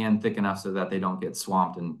 and thick enough so that they don't get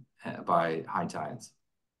swamped by high tides.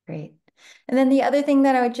 Great. And then the other thing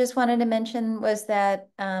that I just wanted to mention was that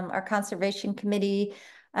our conservation committee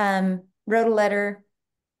wrote a letter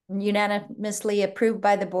unanimously approved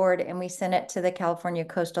by the board, and we sent it to the California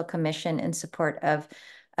Coastal Commission in support of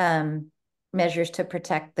measures to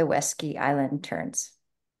protect the West Ski Island terns.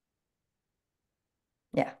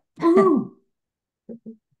 Yeah.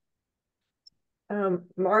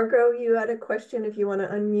 Margot, you had a question if you want to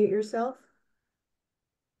unmute yourself.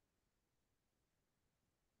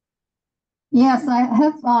 Yes, I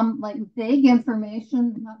have like vague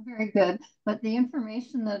information, not very good, but the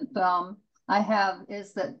information that I have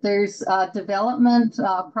is that there's development,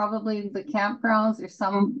 probably the campgrounds or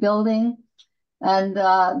some building, and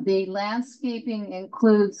the landscaping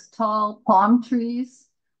includes tall palm trees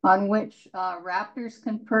on which raptors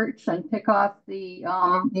can perch and pick off the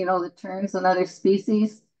the terns and other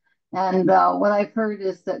species. And what I've heard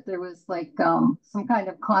is that there was like some kind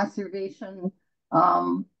of conservation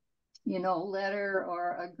letter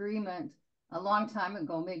or agreement a long time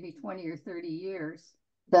ago, maybe 20 or 30 years,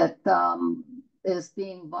 that is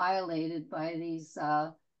being violated by these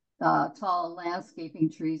tall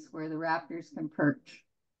landscaping trees where the raptors can perch.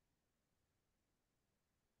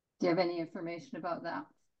 Do you have any information about that?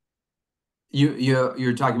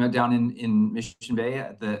 You're talking about down in Mission Bay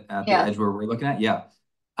at the edge where we're looking at? Yeah.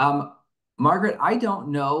 Margaret, I don't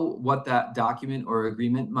know what that document or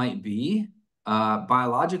agreement might be.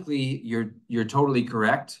 Biologically, you're totally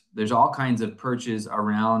correct. There's all kinds of perches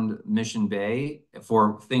around Mission Bay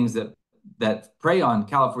for things that prey on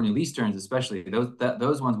California least terns, especially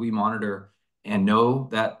those ones we monitor and know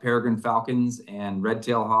that peregrine falcons and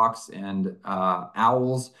red-tailed hawks and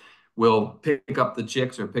owls will pick up the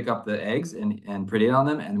chicks or pick up the eggs and predate on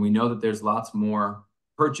them. And we know that there's lots more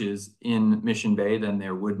perches in Mission Bay than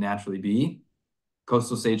there would naturally be.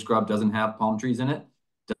 Coastal sage scrub doesn't have palm trees in it.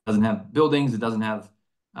 It doesn't have buildings. It doesn't have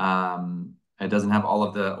all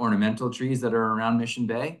of the ornamental trees that are around Mission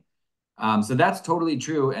Bay. So that's totally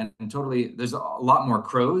true. And totally, there's a lot more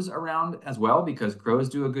crows around as well, because crows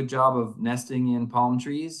do a good job of nesting in palm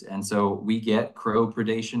trees. And so we get crow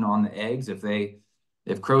predation on the eggs.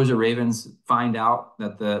 If crows or ravens find out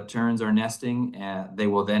that the terns are nesting, they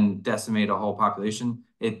will then decimate a whole population.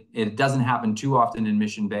 It doesn't happen too often in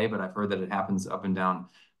Mission Bay, but I've heard that it happens up and down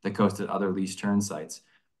the coast at other least tern sites.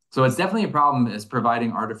 So it's definitely a problem, is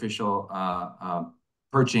providing artificial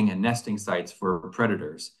perching and nesting sites for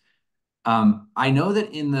predators. I know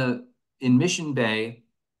that in Mission Bay,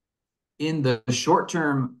 in the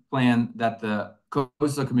short-term plan that the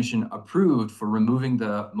Coastal Commission approved for removing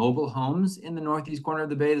the mobile homes in the northeast corner of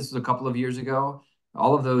the bay, this was a couple of years ago,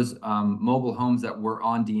 all of those mobile homes that were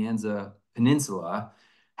on De Anza Peninsula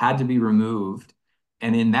had to be removed.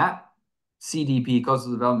 And in that CDP,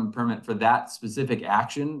 Coastal Development Permit, for that specific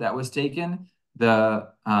action that was taken, the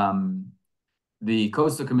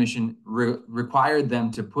Coastal Commission required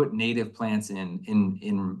them to put native plants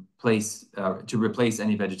in place to replace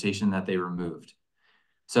any vegetation that they removed.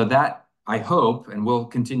 So that, I hope, and we'll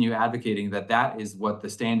continue advocating that is what the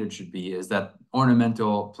standard should be, is that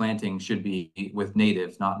ornamental planting should be with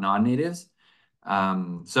natives, not non-natives.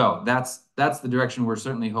 So that's the direction we're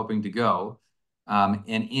certainly hoping to go. And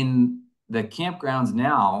in the campgrounds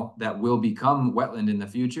now that will become wetland in the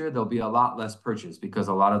future, there'll be a lot less perches because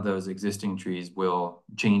a lot of those existing trees will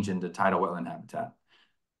change into tidal wetland habitat.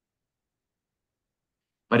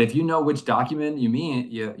 But if you know which document you mean,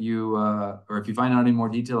 or if you find out any more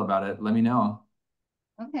detail about it, let me know.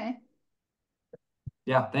 Okay.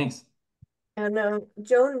 Yeah, thanks. And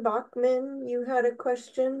Joan Bachman, you had a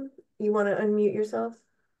question. You want to unmute yourself?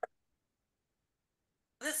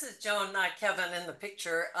 This is Joan, not Kevin in the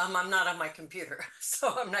picture. I'm not on my computer,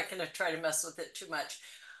 so I'm not going to try to mess with it too much.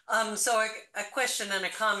 So a question and a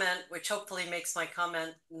comment, which hopefully makes my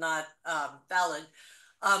comment not valid.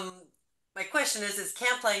 My question is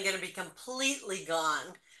Campland going to be completely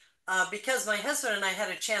gone? Because my husband and I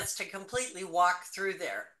had a chance to completely walk through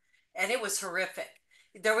there, and it was horrific.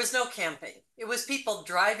 There was no camping. It was people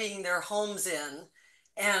driving their homes in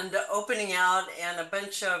and opening out, and a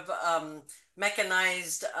bunch of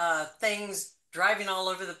mechanized things driving all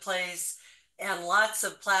over the place, and lots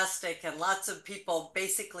of plastic, and lots of people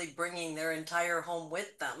basically bringing their entire home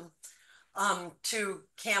with them to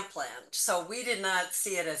Campland. So we did not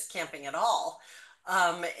see it as camping at all.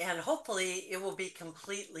 And hopefully it will be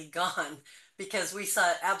completely gone, because we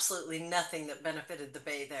saw absolutely nothing that benefited the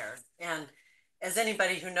bay there. And as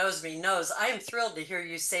anybody who knows me knows, I am thrilled to hear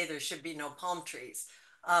you say there should be no palm trees.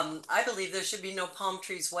 I believe there should be no palm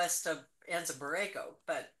trees west of Anza Borrego,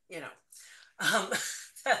 but you know,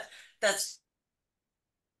 that's.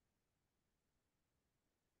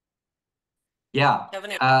 Yeah.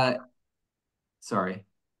 Sorry.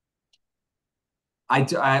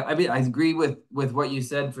 I mean, I agree with what you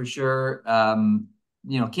said for sure.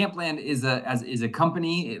 You know, Campland is a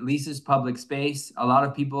company. It leases public space. A lot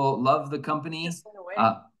of people love the company.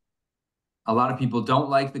 A lot of people don't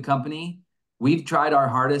like the company. We've tried our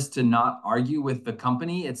hardest to not argue with the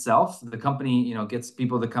company itself. The company, you know, gets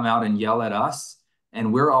people to come out and yell at us,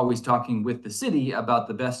 and we're always talking with the city about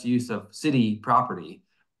the best use of city property.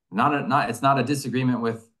 It's not a disagreement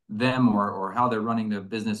with them or how they're running the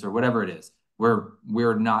business or whatever it is.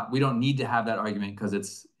 We don't need to have that argument because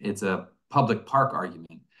it's a public park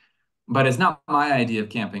argument. But it's not my idea of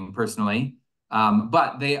camping personally.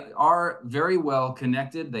 But they are very well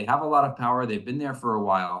connected. They have a lot of power. They've been there for a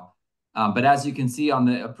while. But as you can see on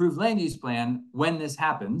the approved land use plan, when this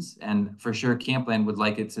happens, and for sure Campland would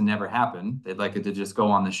like it to never happen, they'd like it to just go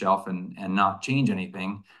on the shelf and not change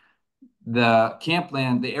anything. The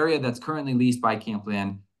Campland, the area that's currently leased by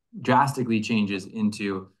Campland, drastically changes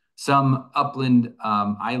into some upland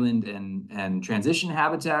island and transition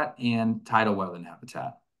habitat, and tidal wetland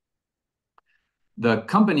habitat. The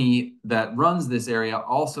company that runs this area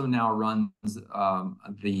also now runs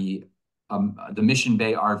the Mission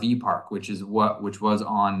Bay RV Park, which was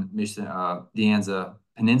on De Anza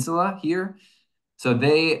Peninsula here. So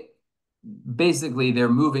they're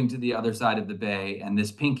moving to the other side of the bay, and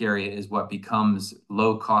this pink area is what becomes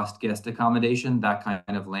low-cost guest accommodation, that kind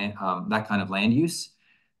of land use.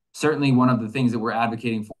 Certainly, one of the things that we're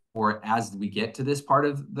advocating for as we get to this part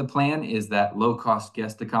of the plan is that low-cost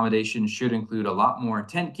guest accommodation should include a lot more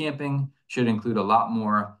tent camping, should include a lot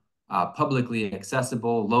more publicly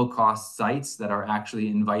accessible, low-cost sites that are actually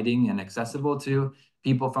inviting and accessible to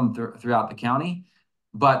people from throughout the county.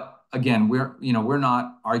 But again, we're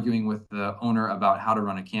not arguing with the owner about how to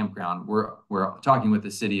run a campground. We're talking with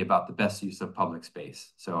the city about the best use of public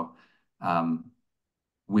space. So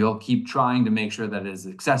we'll keep trying to make sure that it is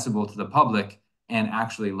accessible to the public and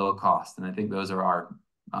actually low cost. And I think those are our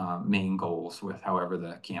main goals with however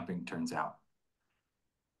the camping turns out.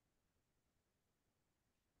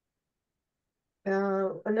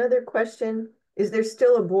 Another question, is there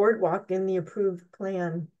still a boardwalk in the approved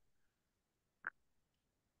plan?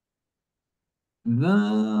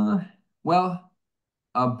 Well,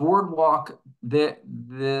 a boardwalk,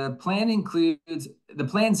 the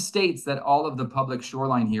plan states that all of the public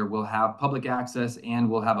shoreline here will have public access and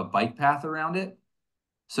will have a bike path around it.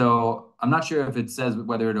 So I'm not sure if it says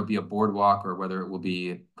whether it'll be a boardwalk or whether it will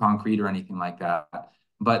be concrete or anything like that.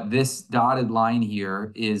 But this dotted line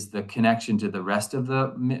here is the connection to the rest of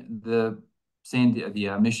the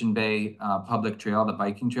Mission Bay public trail, the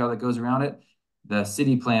biking trail that goes around it. The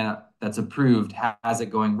city plan that's approved has it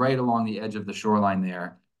going right along the edge of the shoreline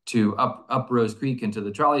there to up Rose Creek into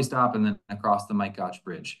the trolley stop and then across the Mike Gotch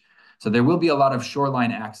Bridge. So there will be a lot of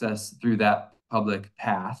shoreline access through that public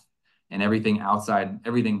path, and everything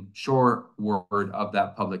shoreward of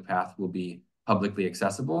that public path will be publicly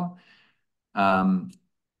accessible.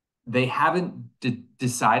 They haven't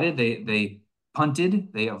decided, they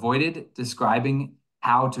punted, they avoided describing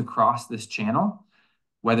how to cross this channel,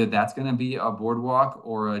 whether that's going to be a boardwalk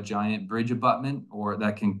or a giant bridge abutment or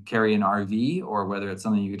that can carry an RV, or whether it's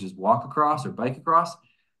something you could just walk across or bike across.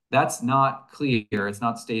 That's not clear. It's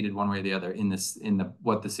not stated one way or the other in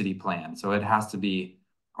what the city planned. So it has to be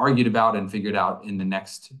argued about and figured out in the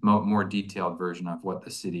next more detailed version of what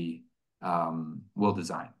the city will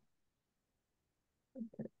design.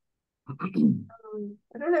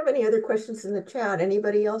 I don't have any other questions in the chat.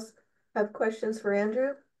 Anybody else have questions for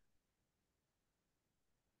Andrew?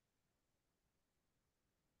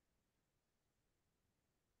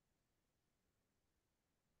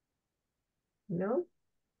 No?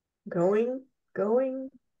 Going.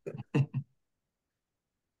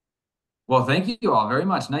 Well, thank you all very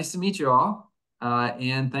much. Nice to meet you all.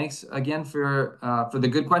 And thanks again for the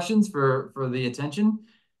good questions, for the attention,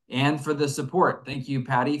 and for the support. Thank you,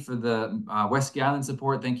 Patty, for the West Island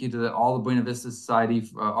support. Thank you to all the Buena Vista Society,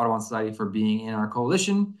 Audubon Society, for being in our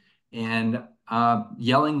coalition and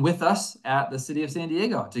yelling with us at the city of San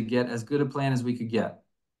Diego to get as good a plan as we could get.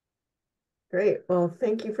 Great. Well,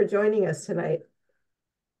 thank you for joining us tonight.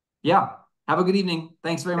 Yeah. Have a good evening.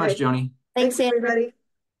 Thanks very much, Joni. Thanks, everybody.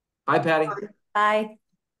 Bye, Patty. Bye.